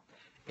now.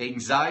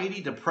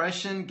 Anxiety,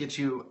 depression gets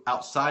you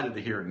outside of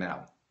the here and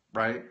now,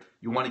 right?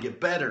 You want to get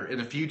better in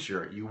the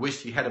future. You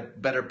wish you had a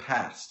better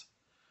past.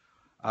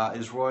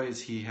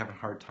 Is he having a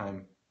hard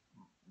time?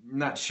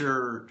 Not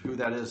sure who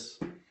that is.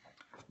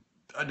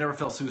 I never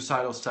felt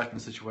suicidal, stuck in a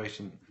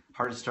situation.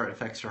 Hard to start,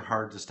 effects are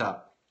hard to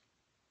stop.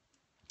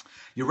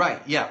 You're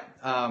right, yeah.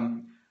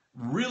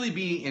 Really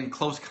be in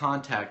close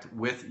contact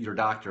with your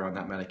doctor on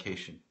that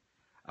medication.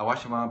 I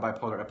watched my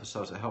bipolar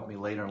episodes that helped me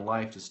later in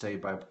life to stay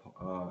in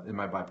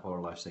my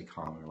bipolar life, stay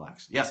calm and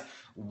relaxed. Yes,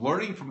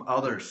 learning from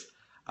others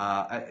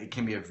it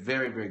can be a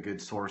very, very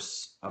good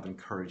source of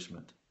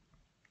encouragement.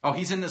 Oh,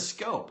 he's in the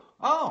scope.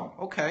 Oh,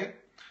 okay.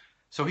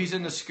 So he's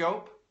in the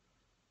scope.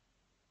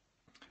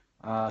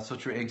 So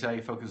true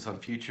anxiety focuses on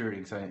future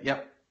anxiety.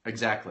 Yep,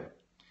 exactly.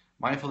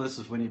 Mindfulness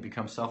is when you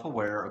become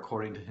self-aware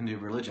according to Hindu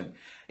religion.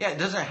 Yeah, it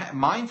doesn't.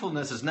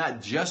 Mindfulness is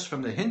not just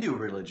from the Hindu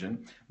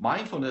religion.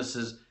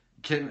 Mindfulness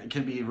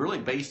can be really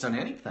based on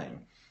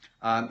anything.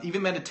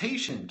 Even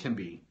meditation can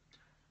be.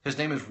 His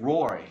name is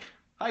Roy.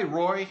 Hi,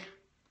 Roy.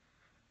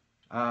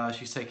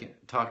 She's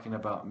talking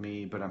about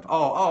me, but I'm.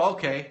 Oh,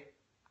 okay.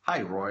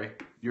 Hi, Roy.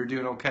 You're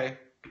doing okay?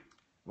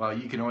 Well,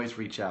 you can always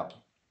reach out.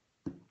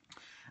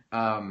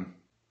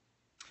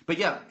 But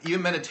yeah,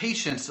 even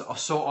meditation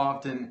so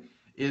often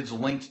is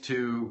linked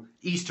to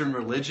Eastern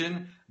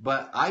religion,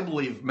 but I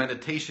believe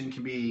meditation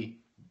can be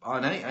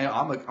on any.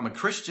 I'm a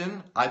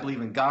Christian. I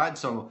believe in God,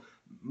 so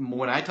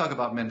when I talk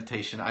about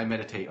meditation, I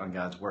meditate on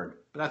God's word.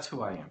 But that's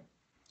who I am.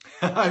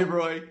 Hi,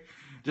 Roy.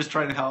 Just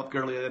trying to help,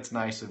 girlie. That's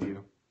nice of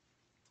you.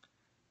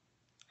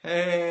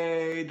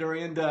 Hey,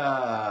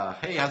 Dorinda.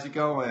 Hey, how's it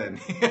going?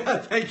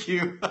 Thank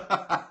you.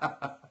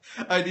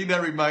 I need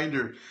that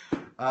reminder.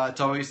 It's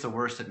always the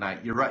worst at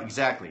night. You're right,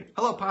 exactly.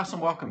 Hello, Possum,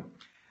 welcome.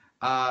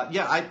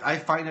 Yeah, I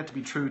find that to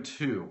be true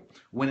too.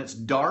 When it's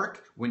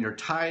dark, when you're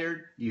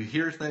tired, you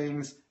hear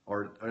things,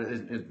 or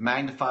it's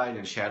magnified,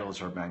 and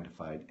shadows are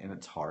magnified, and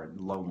it's hard,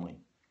 lonely.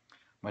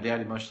 My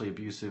dad emotionally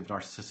abusive,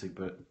 narcissistic,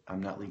 but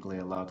I'm not legally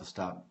allowed to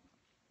stop.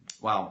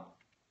 Wow,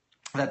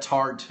 that's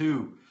hard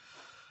too.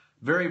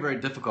 Very, very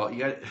difficult.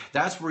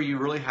 That's where you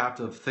really have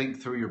to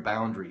think through your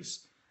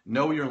boundaries.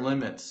 Know your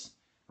limits,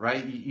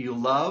 right? You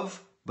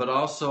love, but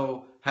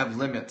also have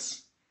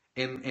limits.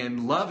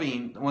 And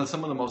loving,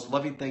 some of the most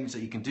loving things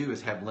that you can do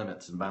is have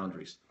limits and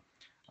boundaries.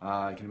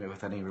 You can do it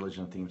with any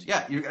religion themes.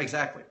 Yeah,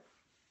 exactly.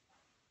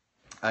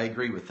 I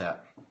agree with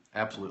that.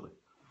 Absolutely.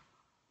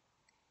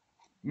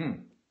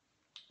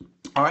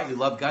 All right, you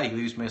love God. He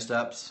leaves me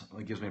steps.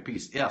 It gives me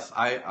peace. Yes,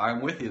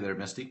 I'm with you there,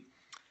 Misty.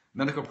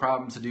 Medical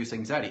problems induce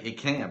anxiety. It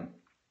can.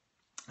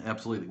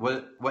 Absolutely.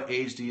 What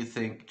age do you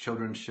think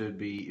children should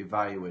be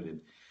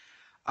evaluated?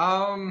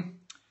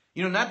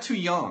 Not too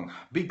young,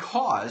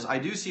 because I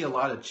do see a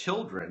lot of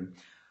children,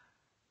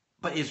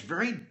 but it's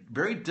very,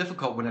 very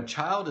difficult when a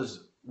child is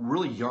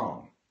really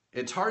young.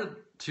 It's hard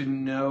to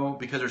know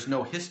because there's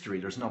no history,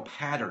 there's no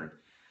pattern.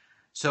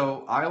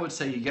 So I would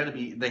say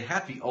they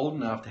have to be old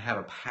enough to have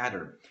a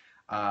pattern,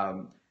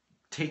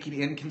 taking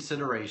in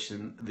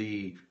consideration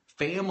the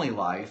family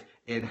life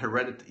and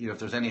if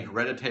there's any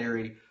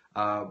hereditary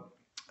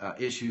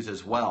issues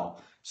as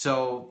well.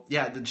 So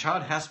yeah, the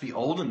child has to be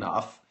old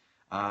enough.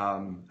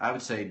 I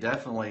would say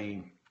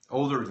definitely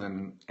older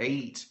than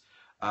 8.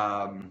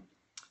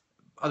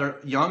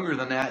 Younger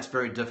than that, it's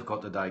very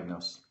difficult to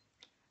diagnose.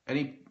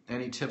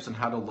 Any tips on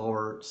how to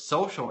lower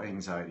social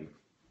anxiety?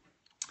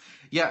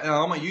 Yeah,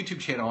 on my YouTube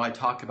channel, I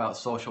talk about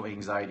social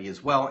anxiety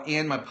as well,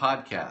 and my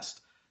podcast.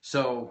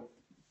 So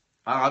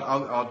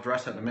I'll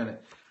address that in a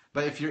minute.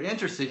 But if you're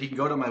interested, you can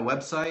go to my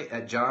website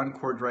at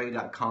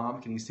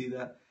johncordray.com. Can you see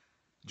that?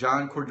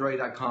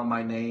 johncordray.com,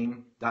 my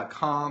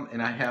name.com,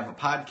 and I have a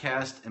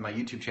podcast and my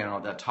YouTube channel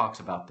that talks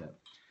about that.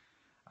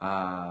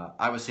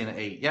 I was saying at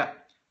 8. Yeah,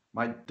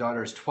 my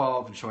daughter is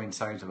 12 and showing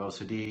signs of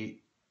OCD.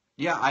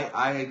 Yeah,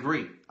 I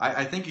agree.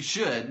 I think you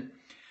should,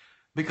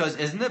 because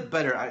isn't it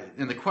better?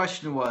 And the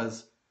question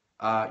was,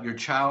 your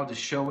child is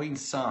showing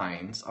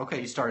signs.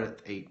 Okay, you start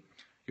at 8.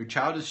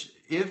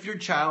 If your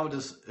child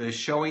is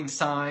showing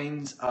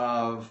signs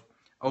of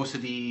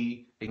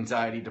OCD,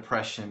 anxiety,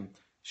 depression,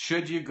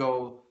 should you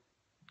go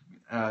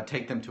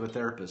take them to a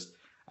therapist?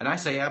 And I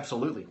say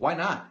absolutely. Why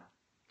not?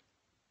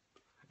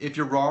 If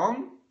you're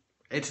wrong,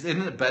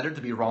 isn't it better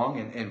to be wrong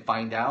and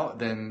find out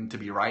than to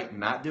be right and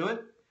not do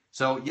it?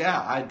 So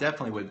yeah, I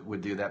definitely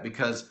would do that,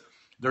 because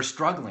they're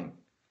struggling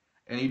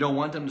and you don't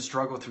want them to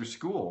struggle through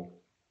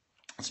school.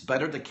 It's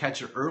better to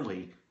catch it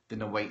early than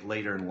to wait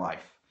later in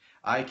life.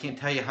 I can't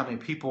tell you how many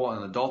people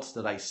and adults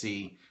that I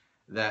see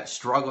that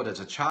struggled as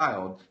a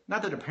child.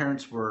 Not that their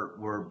parents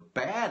were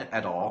bad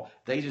at all.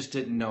 They just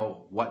didn't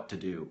know what to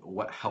do,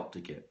 what help to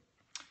get.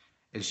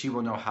 And she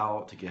will know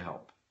how to get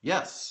help.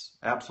 Yes,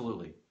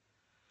 absolutely.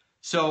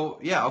 So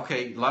yeah,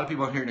 okay, a lot of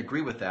people here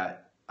agree with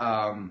that.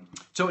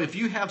 So if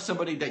you have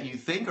somebody that you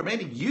think, or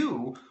maybe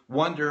you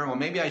wonder, well,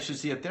 maybe I should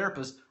see a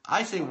therapist,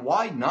 I say,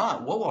 why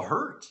not? What will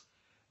hurt?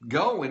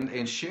 Go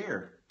and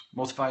share.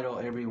 Most vital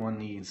everyone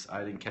needs.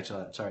 I didn't catch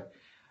that. Sorry.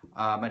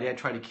 My dad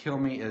tried to kill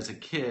me as a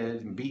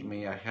kid and beat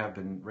me. I have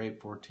been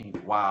raped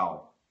 14.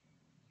 Wow.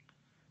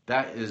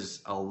 That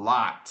is a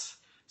lot.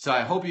 So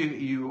I hope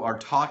you are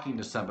talking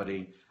to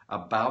somebody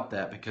about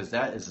that, because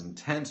that is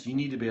intense. You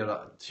need to be able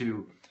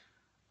to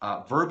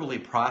verbally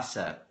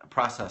process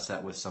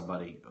that with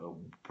somebody,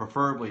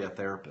 preferably a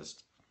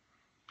therapist.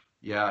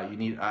 Yeah,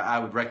 I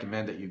would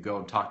recommend that you go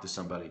and talk to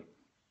somebody.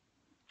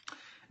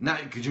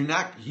 Because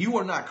you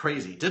are not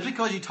crazy. Just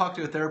because you talk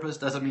to a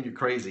therapist doesn't mean you're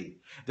crazy.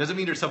 Doesn't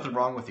mean there's something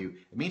wrong with you.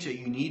 It means that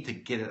you need to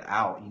get it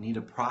out. You need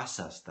to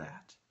process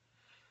that.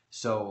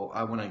 So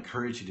I want to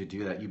encourage you to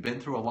do that. You've been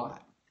through a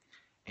lot.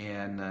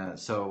 And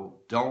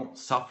so don't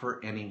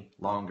suffer any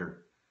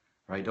longer.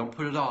 Right? Don't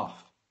put it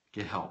off.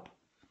 Get help.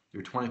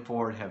 You're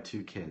 24 and have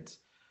 2 kids.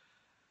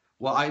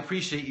 Well, I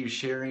appreciate you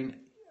sharing.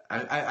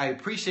 I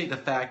appreciate the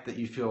fact that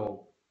you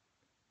feel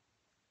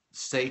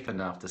safe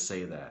enough to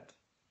say that.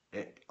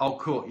 Oh,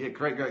 cool. Yeah,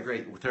 great.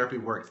 Therapy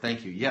works.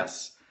 Thank you.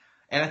 Yes.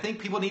 And I think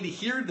people need to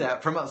hear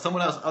that from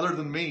someone else other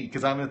than me,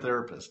 because I'm a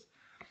therapist.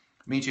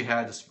 It means you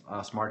had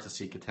smart to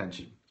seek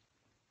attention.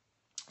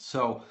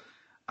 So,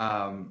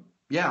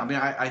 yeah, I mean,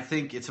 I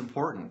think it's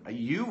important.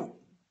 You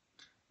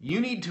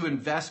need to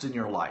invest in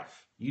your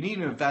life. You need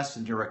to invest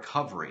in your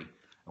recovery.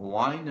 And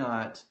why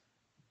not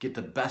get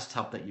the best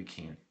help that you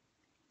can?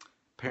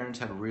 Parents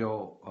have to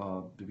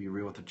be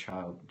real with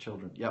their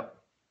children. Yep.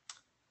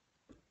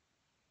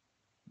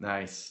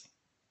 Nice.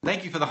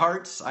 Thank you for the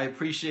hearts. I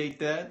appreciate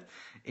that.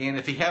 And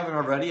if you haven't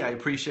already, I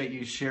appreciate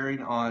you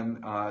sharing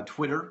on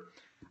Twitter.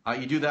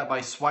 You do that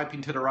by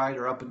swiping to the right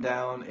or up and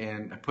down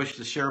and push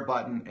the share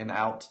button and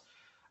out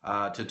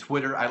to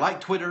Twitter. I like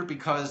Twitter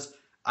because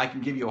I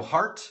can give you a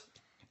heart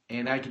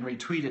and I can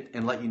retweet it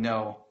and let you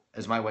know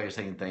as my way of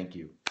saying thank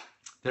you.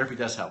 Therapy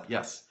does help,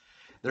 yes.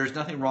 There's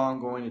nothing wrong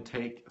going to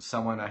take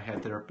someone. I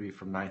had therapy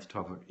from 9 to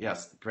 12.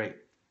 Yes, great.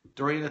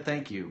 Dorina,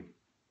 thank you.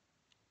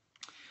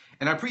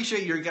 And I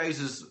appreciate your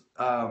guys'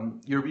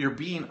 you're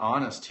being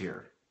honest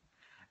here.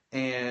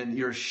 And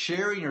you're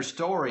sharing your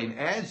story. And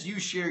as you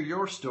share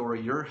your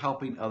story, you're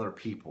helping other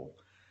people.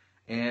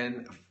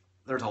 And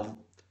there's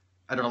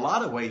in a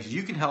lot of ways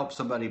you can help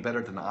somebody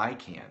better than I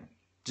can,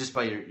 just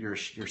by your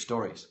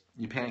stories,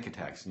 your panic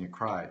attacks and your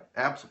cry.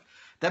 Absolutely.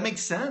 That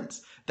makes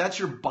sense. That's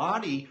your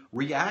body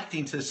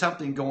reacting to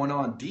something going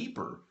on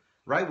deeper,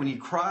 right? When you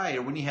cry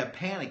or when you have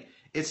panic,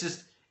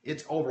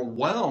 it's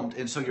overwhelmed,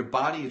 and so your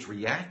body is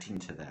reacting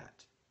to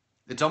that.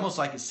 It's almost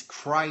like it's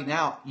crying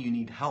out, you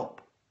need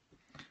help.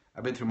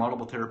 I've been through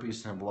multiple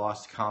therapies and have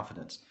lost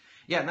confidence.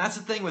 Yeah, and that's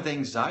the thing with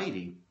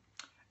anxiety.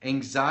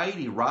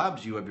 Anxiety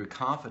robs you of your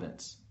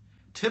confidence.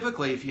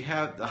 Typically, if you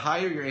have the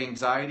higher your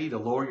anxiety, the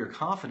lower your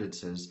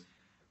confidence is.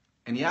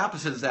 And the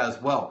opposite is that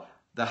as well.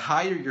 The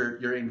higher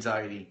your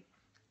anxiety,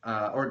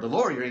 or the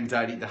lower your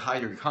anxiety, the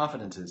higher your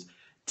confidence is.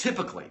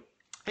 Typically.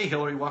 Hey,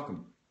 Hillary,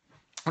 welcome.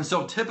 And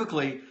so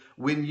typically,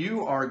 when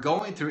you are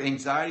going through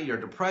anxiety or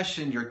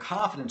depression, your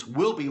confidence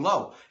will be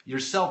low. Your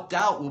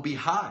self-doubt will be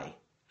high.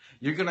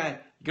 You're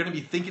gonna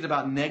be thinking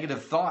about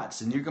negative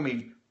thoughts, and you're gonna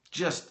be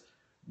just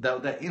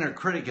that inner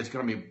critic is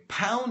gonna be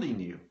pounding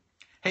you.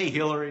 Hey,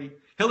 Hillary.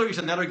 Hillary's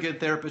another good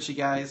therapist, you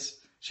guys.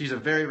 She's a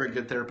very, very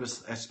good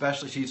therapist,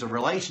 especially she's a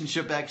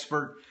relationship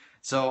expert.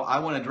 So I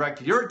want to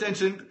direct your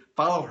attention,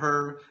 follow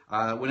her.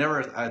 Whenever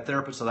a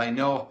therapist that I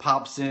know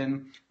pops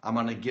in, I'm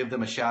going to give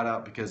them a shout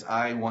out because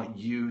I want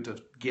you to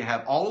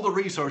have all the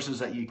resources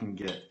that you can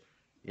get.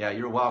 Yeah,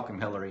 you're welcome,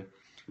 Hillary.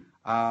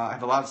 I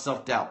have a lot of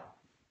self-doubt.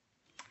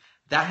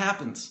 That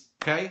happens,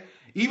 okay?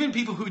 Even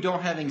people who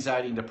don't have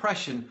anxiety and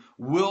depression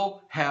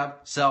will have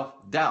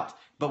self-doubt.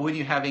 But when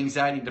you have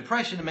anxiety and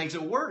depression, it makes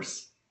it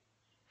worse.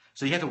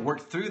 So you have to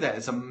work through that.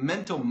 It's a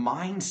mental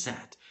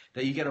mindset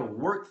that you got to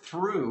work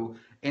through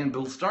and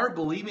start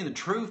believing the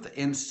truth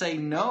and say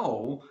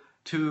no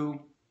to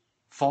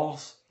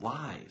false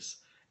lies.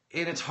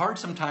 And it's hard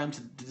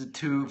sometimes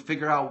to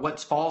figure out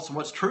what's false and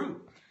what's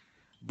true.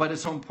 But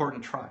it's so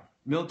important to try.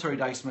 Military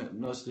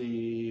diagnosed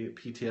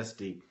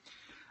PTSD.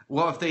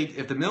 Well,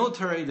 if the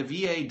military, the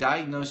VA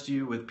diagnosed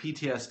you with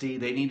PTSD,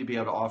 they need to be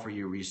able to offer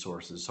you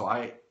resources. So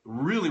I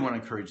really want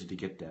to encourage you to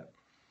get that.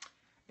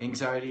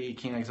 Anxiety,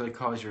 can anxiety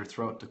cause your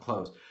throat to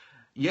close?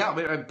 Yeah,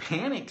 but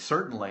panic,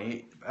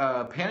 certainly.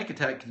 Panic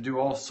attack can do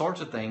all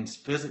sorts of things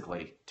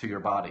physically to your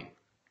body.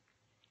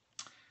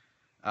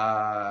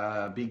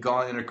 Be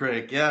gone, inner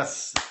critic.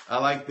 Yes, I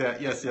like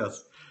that. Yes,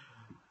 yes.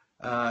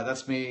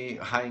 That's me,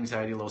 high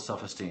anxiety, low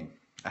self-esteem.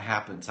 It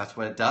happens. That's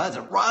what it does.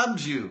 It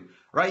robs you,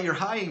 right? Your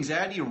high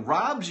anxiety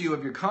robs you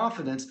of your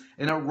confidence,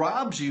 and it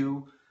robs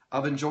you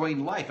of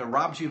enjoying life. It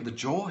robs you of the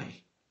joy.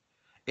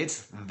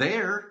 It's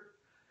there.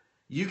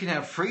 You can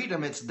have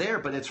freedom. It's there,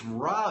 but it's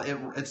raw.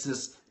 It's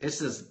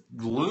this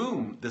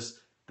gloom, this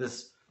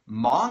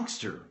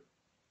monster.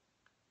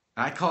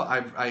 A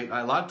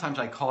lot of times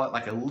I call it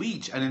like a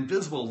leech, an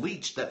invisible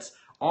leech that's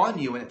on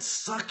you, and it's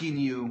sucking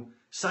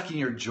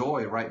your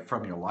joy right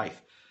from your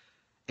life.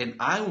 And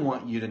I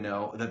want you to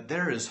know that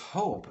there is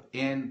hope,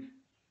 and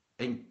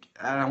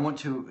I want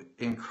to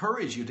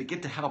encourage you to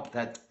get the help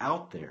that's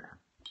out there.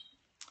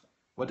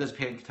 What does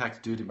panic attacks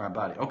do to my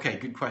body? Okay,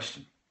 good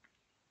question.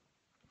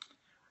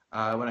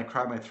 When I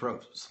cry, my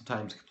throat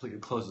sometimes completely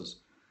closes.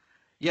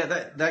 Yeah,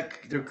 that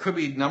there could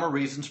be a number of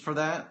reasons for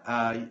that.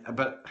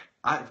 But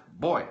I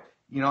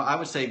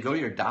would say go to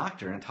your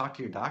doctor and talk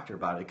to your doctor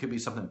about it. It could be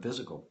something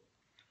physical.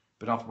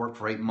 Been off work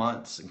for 8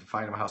 months and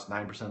confined to my house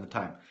 9% of the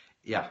time.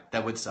 Yeah,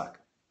 that would suck.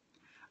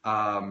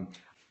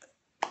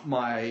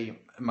 My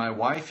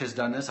wife has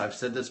done this. I've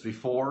said this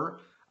before,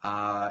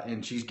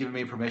 and she's given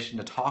me permission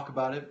to talk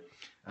about it.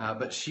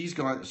 But she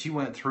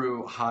went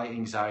through high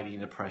anxiety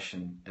and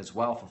depression as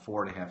well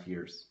for 4.5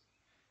 years.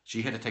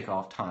 She had to take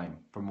off time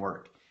from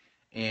work,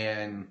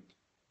 and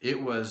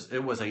it was a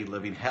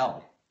living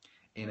hell,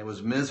 and it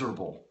was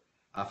miserable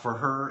for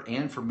her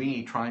and for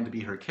me trying to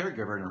be her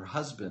caregiver and her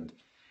husband.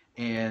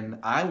 And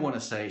I want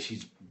to say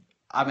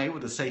I'm able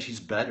to say she's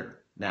better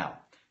now.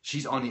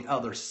 She's on the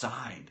other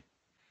side,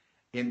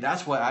 and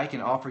that's why I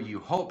can offer you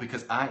hope,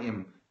 because I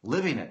am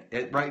living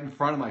it right in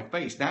front of my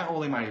face. Not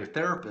only am I a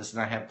therapist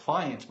and I have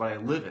clients, but I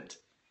live it.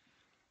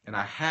 And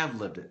I have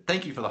lived it.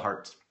 Thank you for the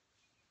hearts.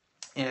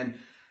 And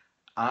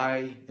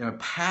I am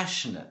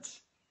passionate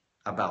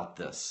about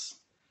this.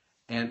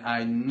 And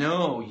I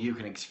know you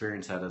can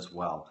experience that as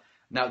well.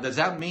 Now, does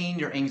that mean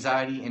your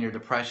anxiety and your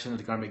depression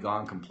is going to be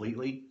gone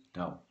completely?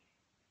 No.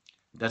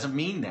 It doesn't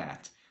mean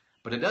that.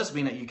 But it does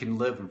mean that you can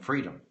live in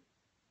freedom.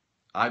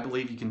 I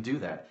believe you can do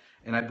that.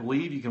 And I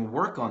believe you can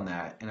work on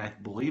that. And I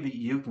believe that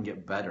you can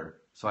get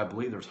better. So I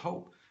believe there's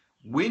hope.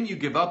 When you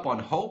give up on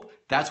hope,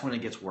 that's when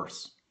it gets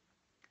worse.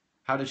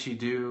 How did she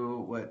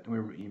do? What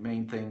were the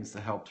main things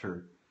that helped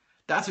her?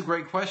 That's a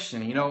great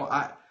question. You know,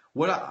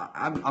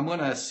 I'm going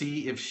to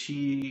see if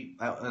she,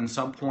 at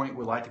some point,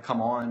 would like to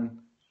come on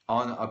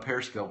a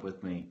Periscope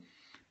with me.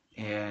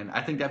 And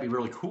I think that'd be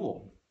really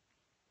cool.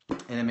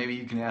 And then maybe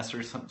you can ask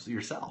her something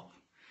yourself.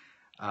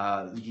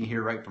 You can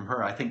hear right from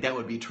her. I think that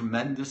would be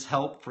tremendous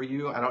help for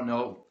you. I don't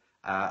know.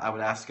 I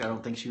would ask her. I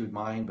don't think she would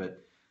mind,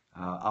 but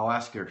I'll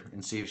ask her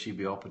and see if she'd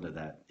be open to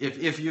that.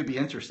 If you'd be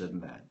interested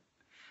in that.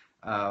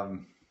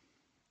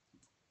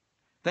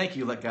 Thank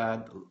you, let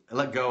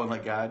go and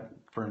let God,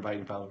 for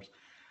inviting followers.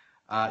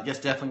 Yes,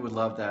 definitely would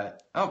love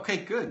that. Okay,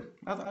 good.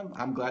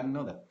 I'm glad to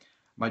know that.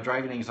 My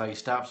driving anxiety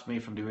stops me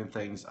from doing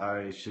things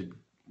I should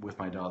with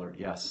my daughter.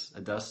 Yes,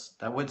 it does.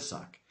 That would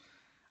suck.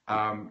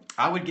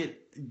 I would get,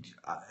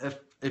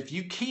 if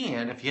you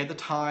can, if you had the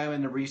time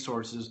and the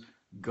resources,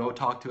 go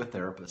talk to a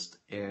therapist,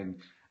 and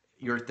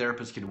your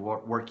therapist can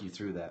work you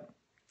through that.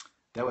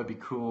 That would be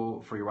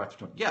cool for your wife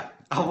to know. Yeah,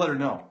 I'll let her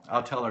know.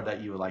 I'll tell her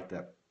that you would like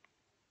that.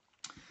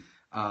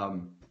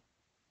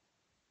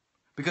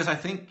 Because I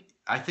think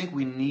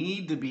we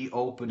need to be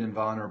open and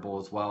vulnerable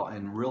as well,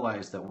 and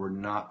realize that we're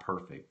not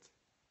perfect.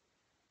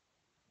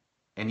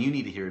 And you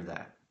need to hear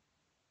that.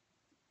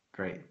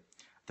 Great.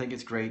 I think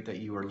it's great that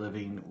you are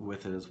living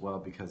with it as well,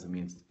 because it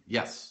means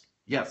yes,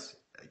 yes,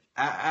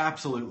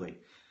 absolutely.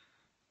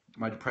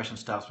 My depression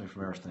stops me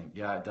from everything.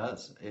 Yeah, it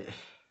does.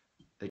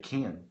 It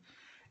can.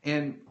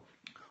 And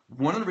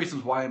one of the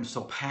reasons why I'm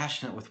so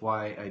passionate with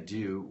why I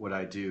do what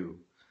I do,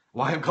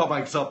 why I'm called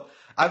myself,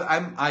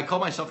 I call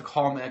myself a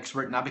calm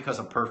expert, not because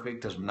I'm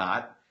perfect, I'm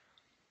not,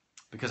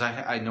 because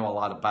I know a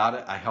lot about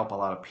it. I help a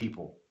lot of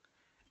people.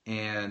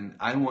 And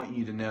I want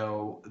you to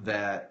know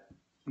that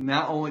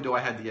not only do I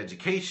have the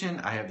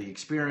education, I have the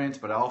experience,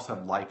 but I also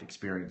have life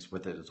experience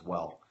with it as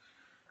well,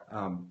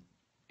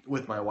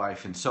 with my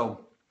wife. And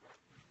so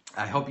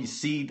I hope you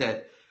see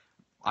that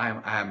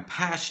I'm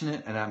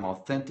passionate, and I'm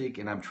authentic,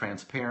 and I'm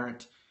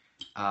transparent.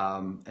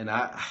 And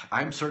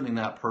I'm certainly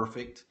not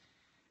perfect,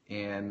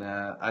 and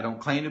I don't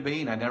claim to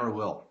be, and I never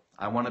will.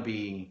 I want to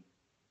be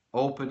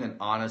open and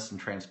honest and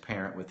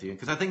transparent with you,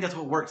 because I think that's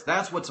what works.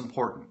 That's what's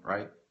important,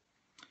 right?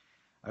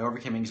 I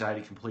overcame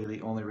anxiety completely.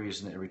 Only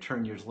reason it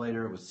returned years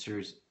later was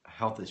serious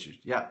health issues.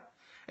 Yeah.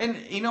 And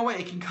you know what?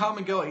 It can come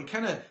and go. It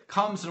kind of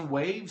comes in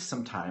waves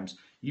sometimes.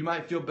 You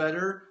might feel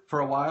better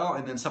for a while,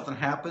 and then something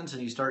happens,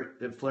 and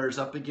it flares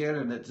up again,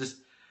 and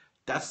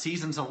that's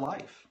seasons of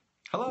life.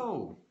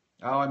 Hello.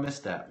 Oh, I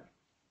missed that.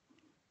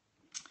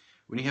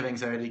 When you have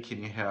anxiety,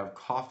 can you have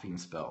coughing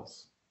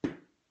spells?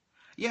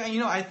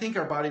 Yeah, I think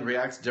our body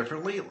reacts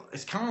differently.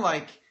 It's kind of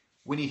like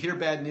when you hear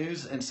bad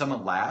news and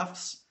someone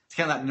laughs. It's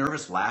kind of that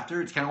nervous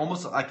laughter. It's kind of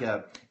almost like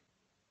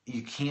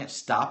you can't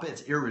stop it.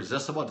 It's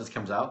irresistible. It just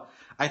comes out.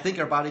 I think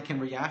our body can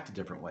react to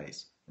different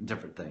ways and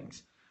different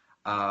things.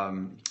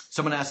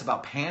 Someone asked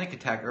about panic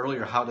attack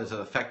earlier. How does it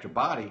affect your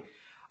body?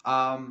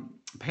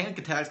 Panic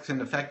attacks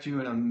can affect you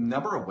in a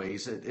number of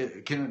ways.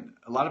 A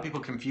lot of people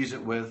confuse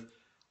it with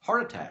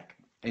heart attack.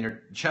 And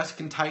your chest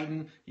can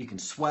tighten, you can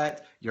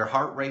sweat, your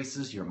heart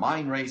races, your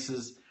mind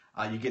races,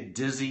 you get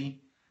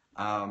dizzy.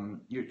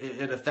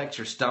 It affects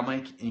your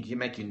stomach, and it can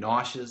make you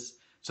nauseous.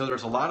 So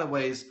there's a lot of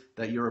ways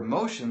that your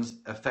emotions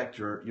affect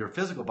your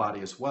physical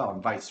body as well,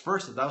 and vice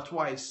versa. That's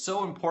why it's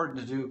so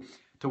important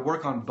to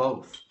work on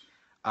both.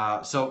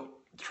 So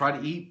try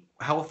to eat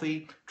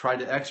healthy, try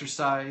to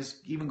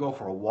exercise, even go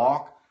for a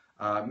walk,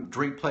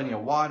 drink plenty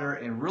of water,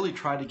 and really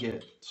try to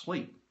get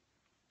sleep.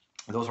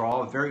 Those are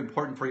all very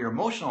important for your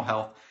emotional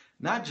health,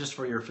 not just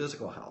for your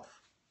physical health.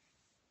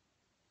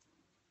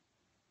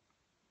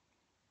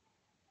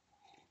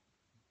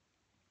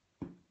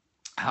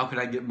 How can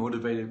I get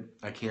motivated?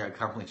 I can't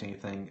accomplish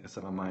anything I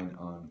set my mind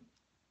on,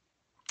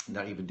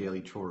 not even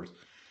daily chores.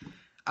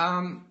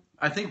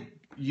 I think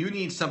you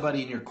need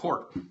somebody in your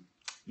court.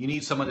 You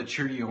need someone to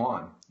cheer you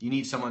on. You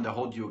need someone to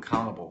hold you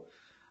accountable.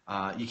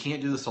 You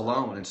can't do this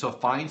alone. And so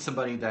find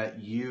somebody that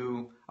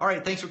all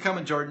right, thanks for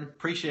coming, Jordan.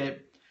 Appreciate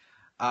it.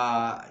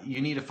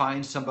 You need to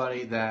find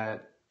somebody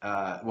that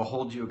will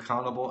hold you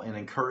accountable and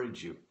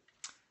encourage you.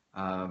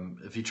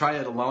 If you try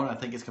it alone, I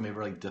think it's going to be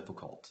really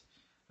difficult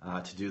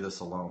to do this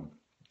alone.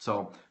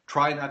 So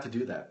try not to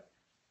do that.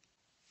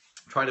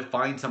 Try to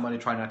find somebody,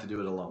 try not to do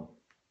it alone.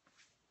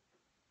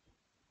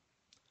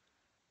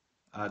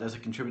 Does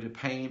it contribute to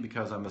pain?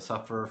 Because I'm a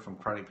sufferer from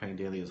chronic pain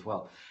daily as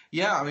well.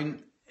 Yeah, I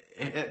mean,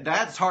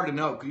 that's hard to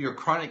know. Your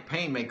chronic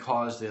pain may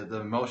cause the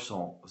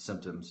emotional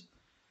symptoms.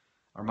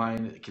 Our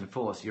mind can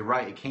fool us. You're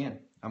right, it can.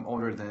 I'm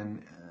older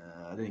than,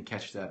 I didn't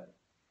catch that.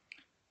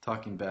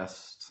 Talking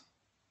best.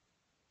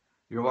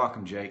 You're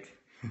welcome, Jake.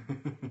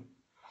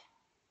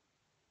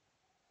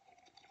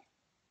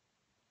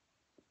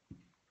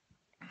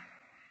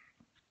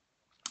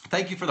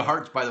 Thank you for the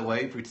hearts, by the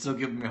way, for still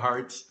giving me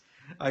hearts.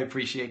 I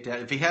appreciate that.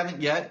 If you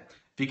haven't yet,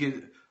 if you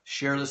could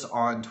share this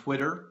on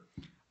Twitter,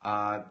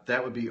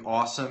 that would be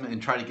awesome,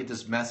 and try to get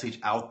this message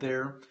out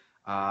there.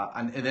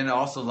 And then it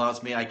also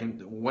allows me,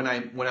 when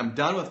I'm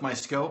done with my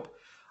scope,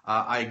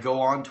 I go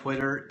on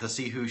Twitter to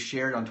see who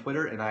shared on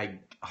Twitter, and I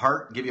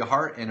give you a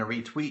heart and a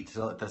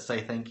retweet to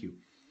say thank you.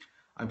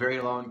 I'm very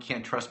alone,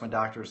 can't trust my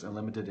doctors, and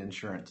limited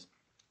insurance.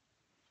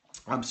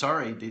 I'm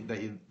sorry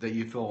that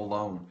you feel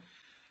alone.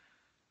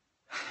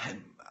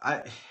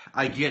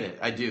 I get it.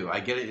 I do. I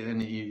get it.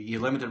 And you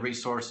limited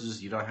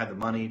resources. You don't have the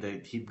money to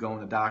keep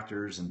going to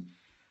doctors,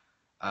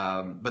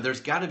 but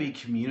there's got to be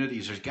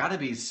communities. There's got to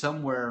be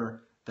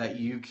somewhere that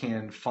you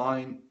can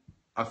find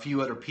a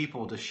few other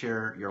people to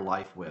share your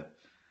life with,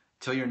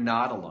 till you're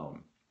not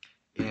alone.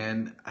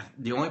 And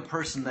the only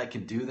person that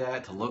can do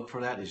that, to look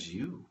for that, is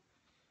you.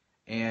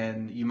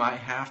 And you might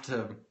have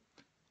to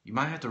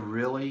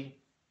really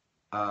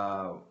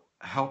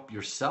help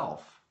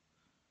yourself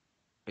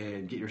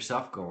and get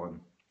yourself going.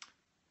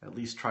 At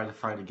least try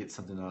to get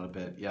something out of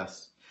bed.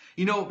 Yes.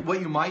 You know what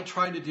you might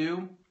try to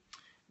do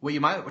what you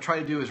might try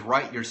to do is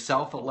write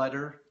yourself a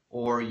letter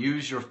or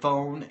use your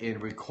phone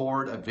and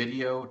record a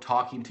video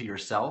talking to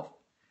yourself.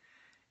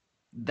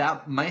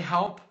 That might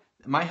help.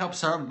 It might help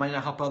some, might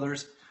not help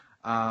others.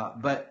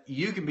 But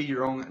you can be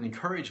your own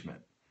encouragement.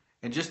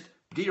 And just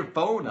get your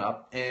phone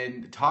up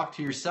and talk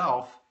to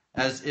yourself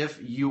as if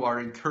you are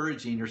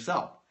encouraging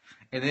yourself.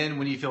 And then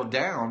when you feel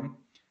down,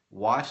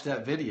 watch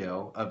that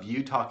video of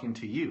you talking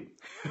to you.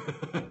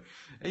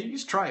 And you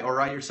just try it, or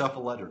write yourself a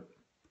letter.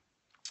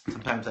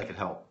 Sometimes that could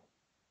help.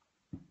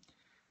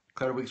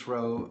 Claire Weeks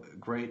Row,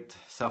 great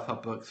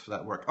self-help books for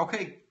that work.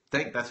 Okay,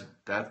 that's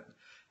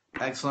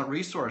excellent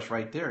resource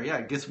right there. Yeah,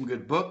 get some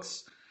good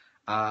books.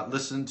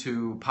 Listen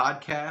to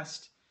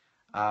podcasts.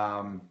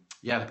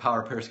 Yeah, the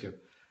power of Periscope.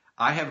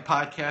 I have a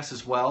podcast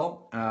as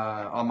well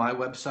on my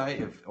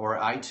website or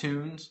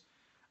iTunes.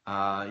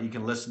 You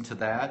can listen to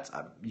that.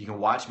 You can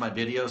watch my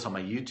videos on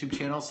my YouTube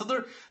channel. So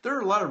there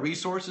are a lot of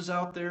resources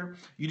out there.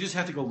 You just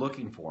have to go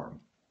looking for them.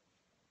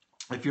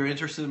 If you're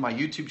interested in my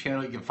YouTube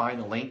channel, you can find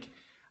a link.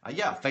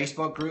 Yeah,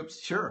 Facebook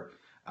groups, sure.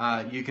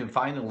 You can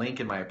find a link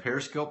in my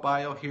Periscope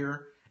bio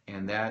here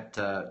and that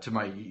to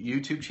my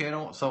YouTube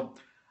channel. So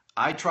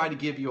I try to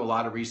give you a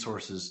lot of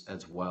resources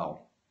as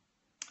well.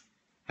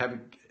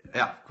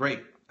 Yeah,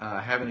 great.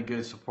 Having a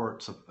good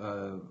support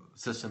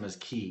system is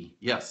key.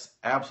 Yes,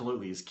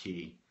 absolutely is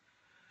key.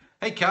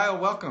 Hey, Kyle,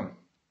 welcome.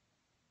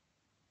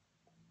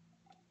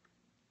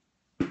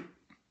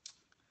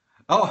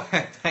 Oh,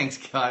 thanks,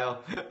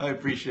 Kyle. I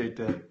appreciate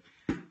that.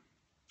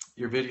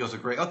 Your videos are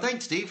great. Oh,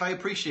 thanks, Steve. I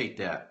appreciate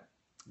that.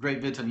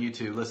 Great vids on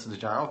YouTube. Listen to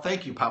John. Oh,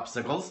 thank you,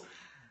 Popsicles.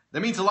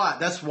 That means a lot.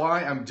 That's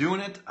why I'm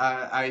doing it.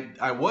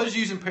 I was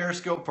using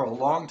Periscope for a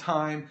long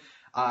time.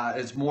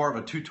 It's more of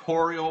a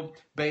tutorial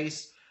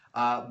base.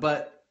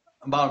 But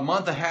about a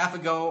month and a half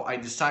ago, I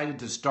decided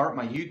to start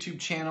my YouTube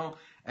channel.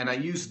 And I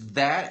used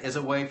that as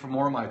a way for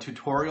more of my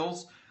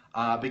tutorials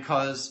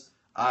because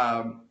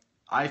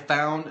I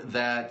found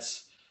that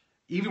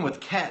even with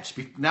Catch,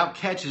 now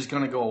Catch is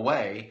going to go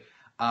away.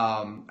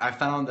 I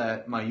found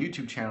that my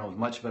YouTube channel is a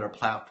much better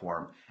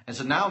platform. And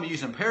so now I'm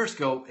using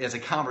Periscope as a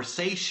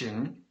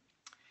conversation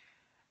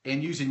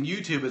and using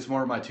YouTube as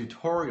more of my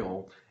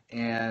tutorial.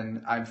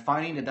 And I'm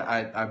finding that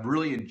I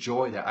really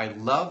enjoy that. I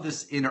love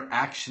this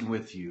interaction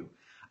with you.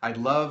 I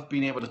love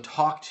being able to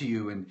talk to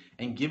you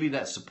and give you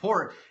that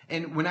support.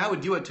 And when I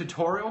would do a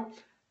tutorial,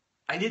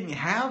 I didn't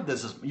have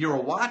this. You were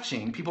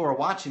watching, people were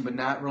watching, but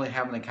not really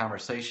having a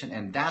conversation.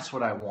 And that's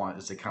what I want,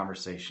 is a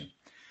conversation.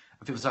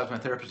 If it was out to my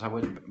therapist, I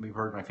wouldn't be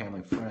hurting my family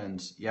and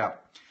friends. Yeah.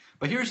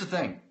 But here's the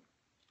thing.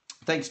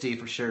 Thanks, Steve,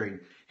 for sharing.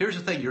 Here's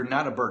the thing. You're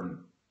not a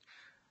burden.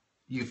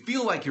 You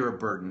feel like you're a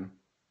burden,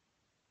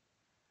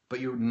 but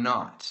you're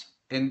not.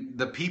 And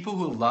the people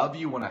who love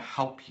you want to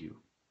help you.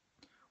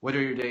 What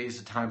are your days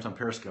and times on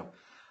Periscope?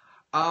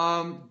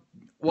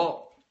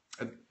 Well,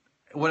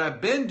 what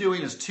I've been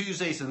doing is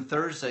Tuesdays and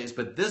Thursdays,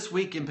 but this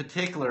week in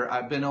particular,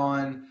 I've been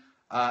on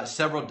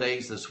several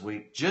days this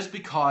week just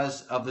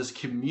because of this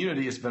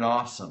community. Has been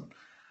awesome.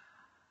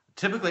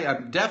 Typically,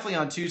 I'm definitely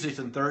on Tuesdays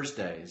and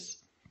Thursdays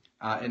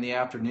in the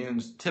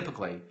afternoons,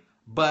 typically,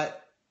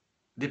 but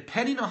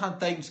depending on how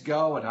things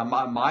go and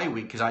on my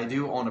week, because I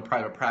do own a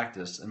private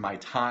practice and my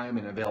time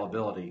and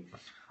availability,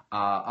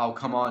 I'll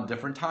come on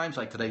different times,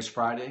 like today's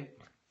Friday.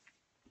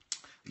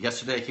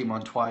 Yesterday I came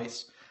on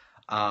twice.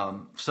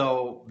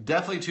 So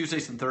definitely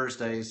Tuesdays and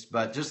Thursdays,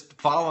 but just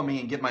follow me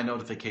and get my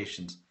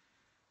notifications.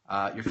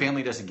 Your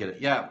family doesn't get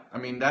it. Yeah, I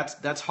mean,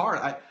 that's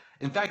hard.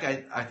 In fact,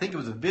 I think it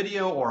was a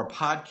video or a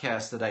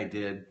podcast that I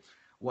did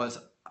was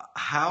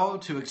how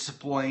to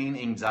explain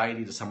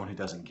anxiety to someone who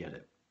doesn't get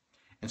it.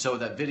 And so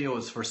that video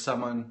is for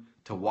someone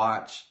to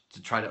watch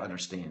to try to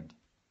understand.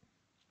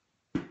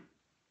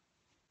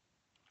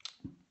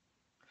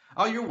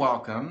 Oh, you're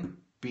welcome,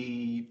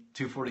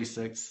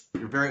 B246.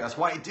 That's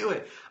why I do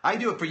it. I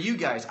do it for you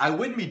guys. I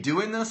wouldn't be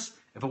doing this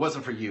if it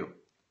wasn't for you.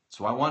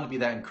 So I want to be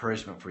that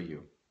encouragement for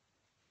you.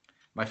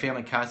 My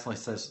family constantly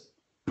says,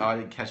 oh, I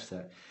didn't catch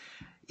that.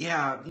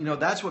 Yeah,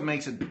 that's what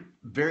makes it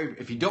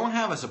if you don't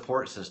have a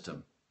support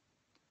system,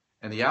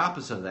 and the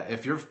opposite of that,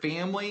 if your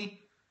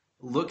family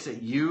looks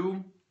at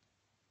you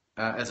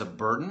as a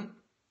burden,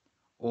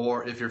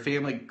 or if your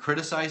family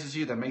criticizes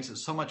you, that makes it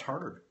so much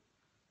harder.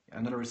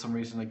 And then there was some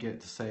reason I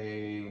get to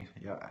say,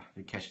 yeah, I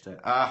didn't catch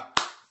that.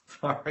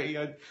 Sorry,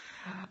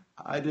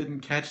 I didn't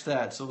catch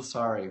that. So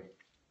sorry.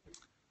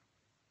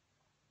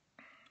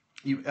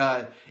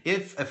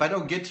 If I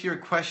don't get to your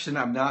question,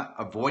 I'm not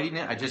avoiding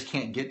it. I just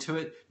can't get to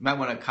it. You might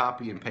want to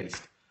copy and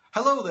paste.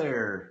 Hello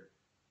there.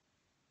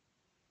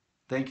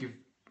 Thank you.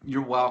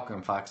 You're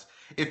welcome, Fox.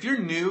 If you're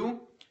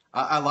new,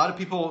 a lot of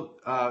people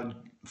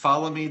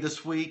follow me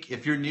this week.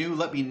 If you're new,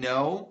 let me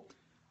know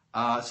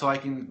so I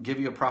can give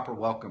you a proper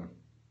welcome.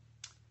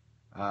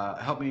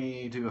 Help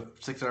me do a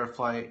 6-hour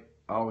flight.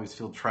 I always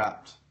feel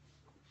trapped.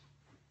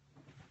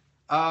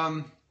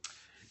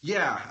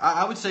 Yeah,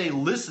 I would say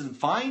listen,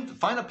 find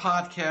a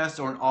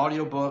podcast or an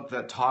audiobook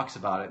that talks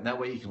about it, and that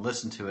way you can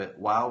listen to it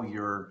while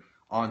you're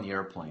on the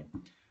airplane.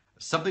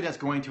 Something that's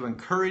going to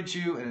encourage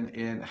you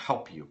and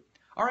help you.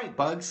 All right,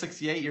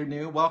 Bug68, you're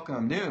new.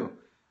 Welcome, new.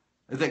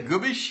 Is that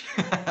Goobish?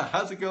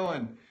 How's it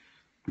going?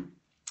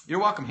 You're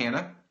welcome,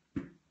 Hannah.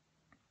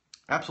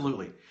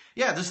 Absolutely.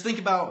 Yeah, just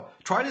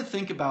try to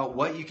think about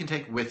what you can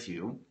take with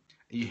you.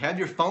 You have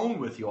your phone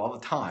with you all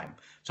the time.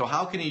 So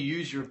how can you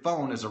use your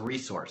phone as a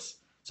resource?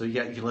 So you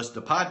can listen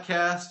to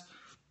podcasts,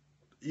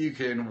 you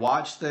can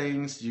watch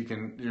things, you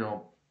can,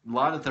 a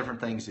lot of different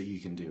things that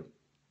you can do.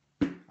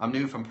 I'm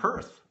new from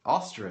Perth,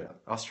 Australia.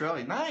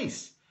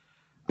 Nice.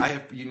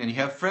 You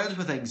have friends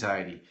with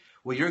anxiety.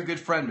 Well, you're a good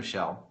friend,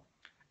 Michelle.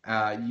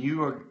 You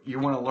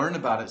want to learn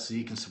about it so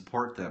you can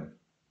support them.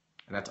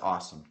 And that's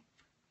awesome.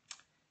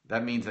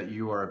 That means that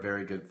you are a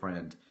very good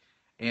friend.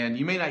 And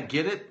you may not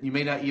get it, you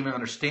may not even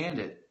understand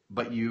it,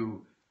 but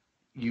you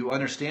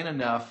understand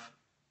enough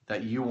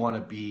that you want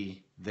to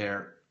be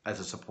there as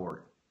a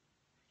support.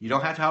 You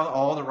don't have to have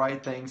all the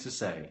right things to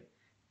say,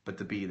 but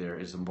to be there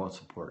is the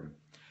most important.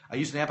 I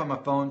use an app on my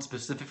phone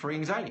specific for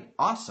anxiety.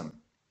 Awesome.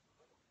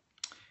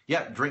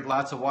 Yeah, drink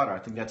lots of water. I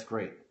think that's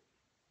great.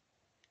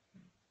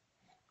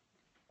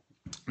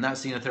 I'm not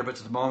seeing a therapist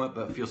at the moment,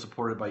 but feel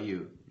supported by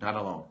you. Not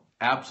alone.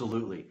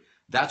 Absolutely.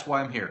 That's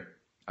why I'm here.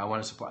 I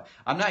want to support.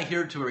 I'm not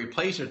here to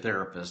replace your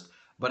therapist,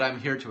 but I'm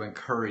here to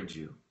encourage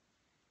you.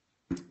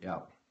 Yeah.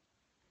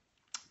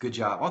 Good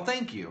job. Well,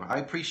 thank you. I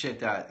appreciate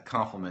that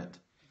compliment.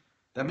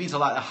 That means a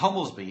lot. It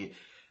humbles me.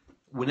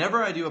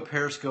 Whenever I do a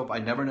Periscope, I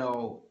never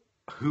know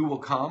who will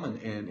come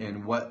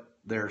and what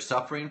they're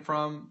suffering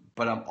from,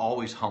 but I'm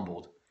always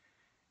humbled.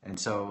 And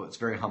so it's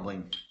very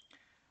humbling.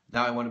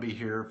 Now I want to be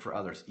here for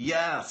others.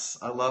 Yes,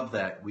 I love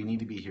that. We need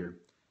to be here.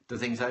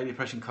 Does anxiety,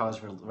 depression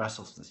cause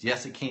restlessness?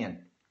 Yes, it can.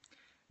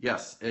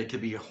 Yes, it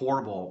could be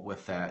horrible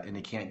with that, and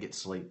you can't get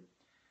sleep.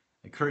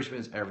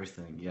 Encouragement is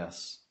everything.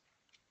 Yes.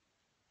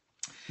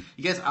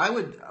 You guys,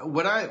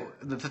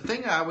 the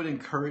thing I would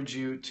encourage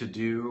you to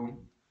do.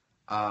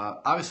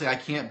 Obviously, I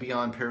can't be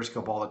on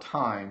Periscope all the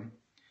time.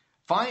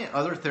 Find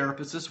other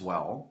therapists as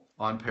well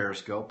on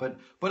Periscope,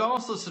 but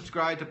also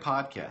subscribe to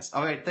podcasts.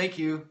 All right, thank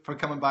you for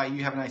coming by.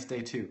 You have a nice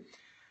day too.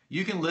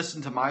 You can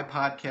listen to my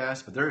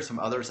podcast, but there are some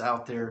others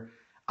out there.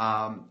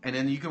 And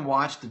then you can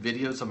watch the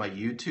videos on my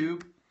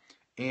YouTube,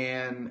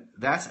 and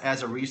that's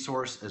as a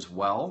resource as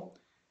well.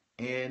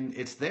 And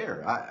it's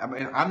there. I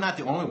mean, I'm not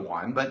the only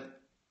one, but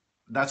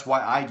that's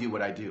why I do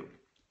what I do.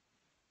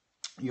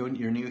 You're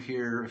new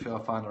here, if you'll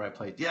find the right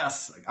place.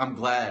 Yes, I'm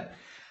glad.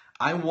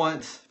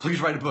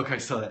 Please write a book. I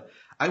saw that.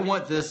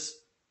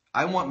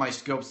 I want my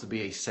scopes to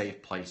be a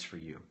safe place for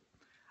you.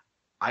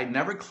 I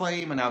never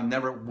claim, and I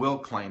never will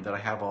claim, that I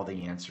have all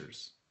the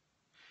answers.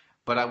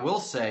 But I will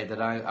say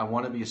that I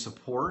want to be a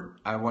support,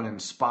 I want to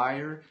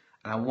inspire,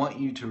 and I want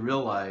you to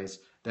realize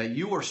that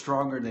you are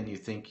stronger than you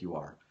think you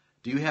are.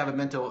 Do you have a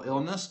mental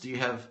illness? Do you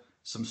have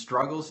some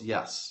struggles?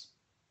 Yes.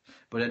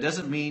 But it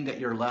doesn't mean that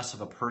you're less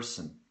of a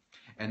person.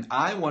 And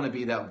I want to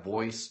be that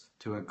voice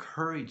to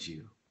encourage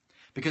you.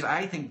 Because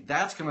I think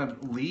that's going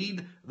to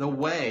lead the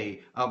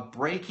way of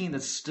breaking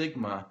the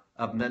stigma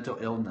of mental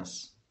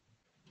illness.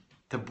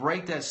 To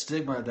break that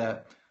stigma,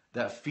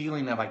 that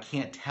feeling of I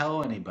can't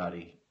tell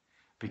anybody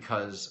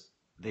because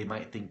they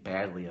might think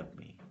badly of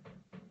me.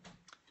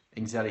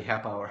 Anxiety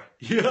half hour.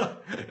 Yeah,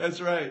 that's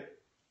right.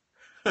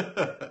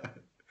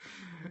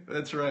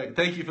 That's right.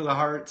 Thank you for the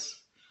hearts.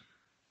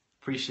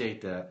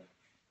 Appreciate that.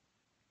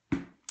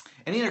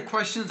 Any other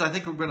questions? I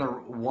think we're going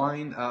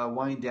to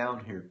wind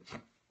down here.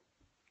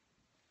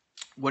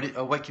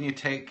 What can you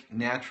take?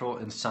 Natural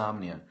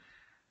insomnia.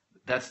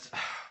 That's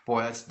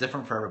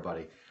different for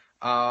everybody.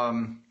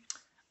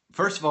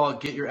 First of all,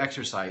 get your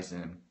exercise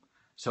in.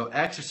 So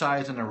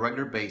exercise on a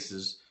regular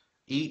basis.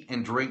 Eat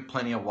and drink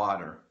plenty of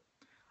water.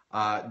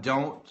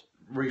 Don't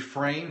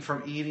refrain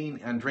from eating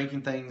and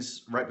drinking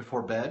things right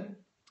before bed.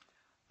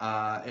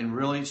 And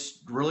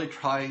really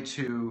try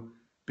to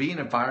be in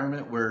an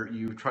environment where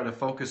you try to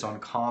focus on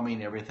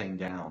calming everything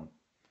down.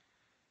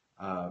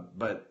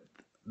 But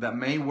that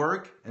may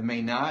work, it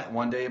may not.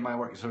 One day it might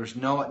work. So there's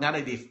not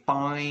a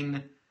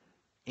defined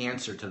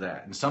answer to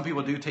that. And some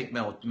people do take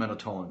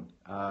melatonin.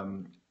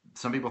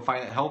 Some people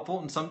find it helpful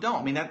and some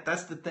don't. I mean,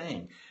 that's the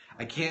thing.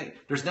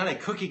 There's not a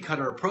cookie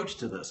cutter approach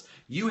to this.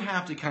 You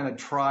have to kind of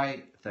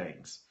try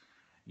things.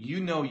 You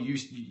know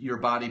your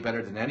body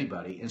better than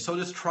anybody. And so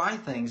just try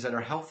things that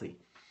are healthy.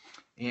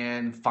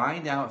 And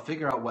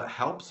figure out what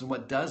helps and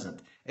what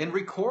doesn't. And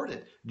record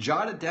it.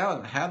 Jot it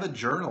down. Have a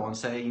journal and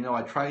say,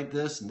 I tried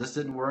this and this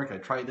didn't work. I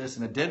tried this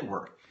and it did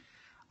work.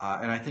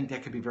 And I think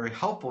that could be very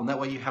helpful. And that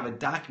way you have a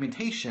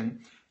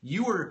documentation.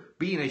 You are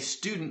being a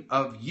student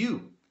of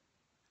you.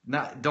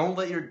 Don't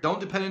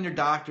depend on your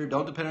doctor.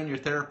 Don't depend on your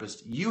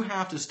therapist. You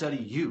have to study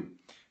you.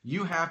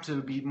 You have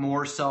to be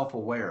more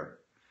self-aware.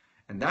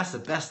 And that's the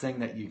best thing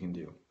that you can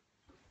do.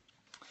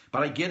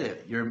 But I get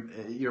it.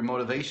 Your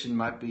motivation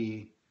might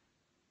be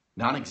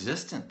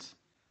non-existent,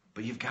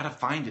 but you've got to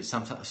find it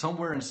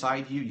somewhere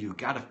inside you. You've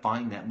got to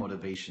find that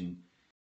motivation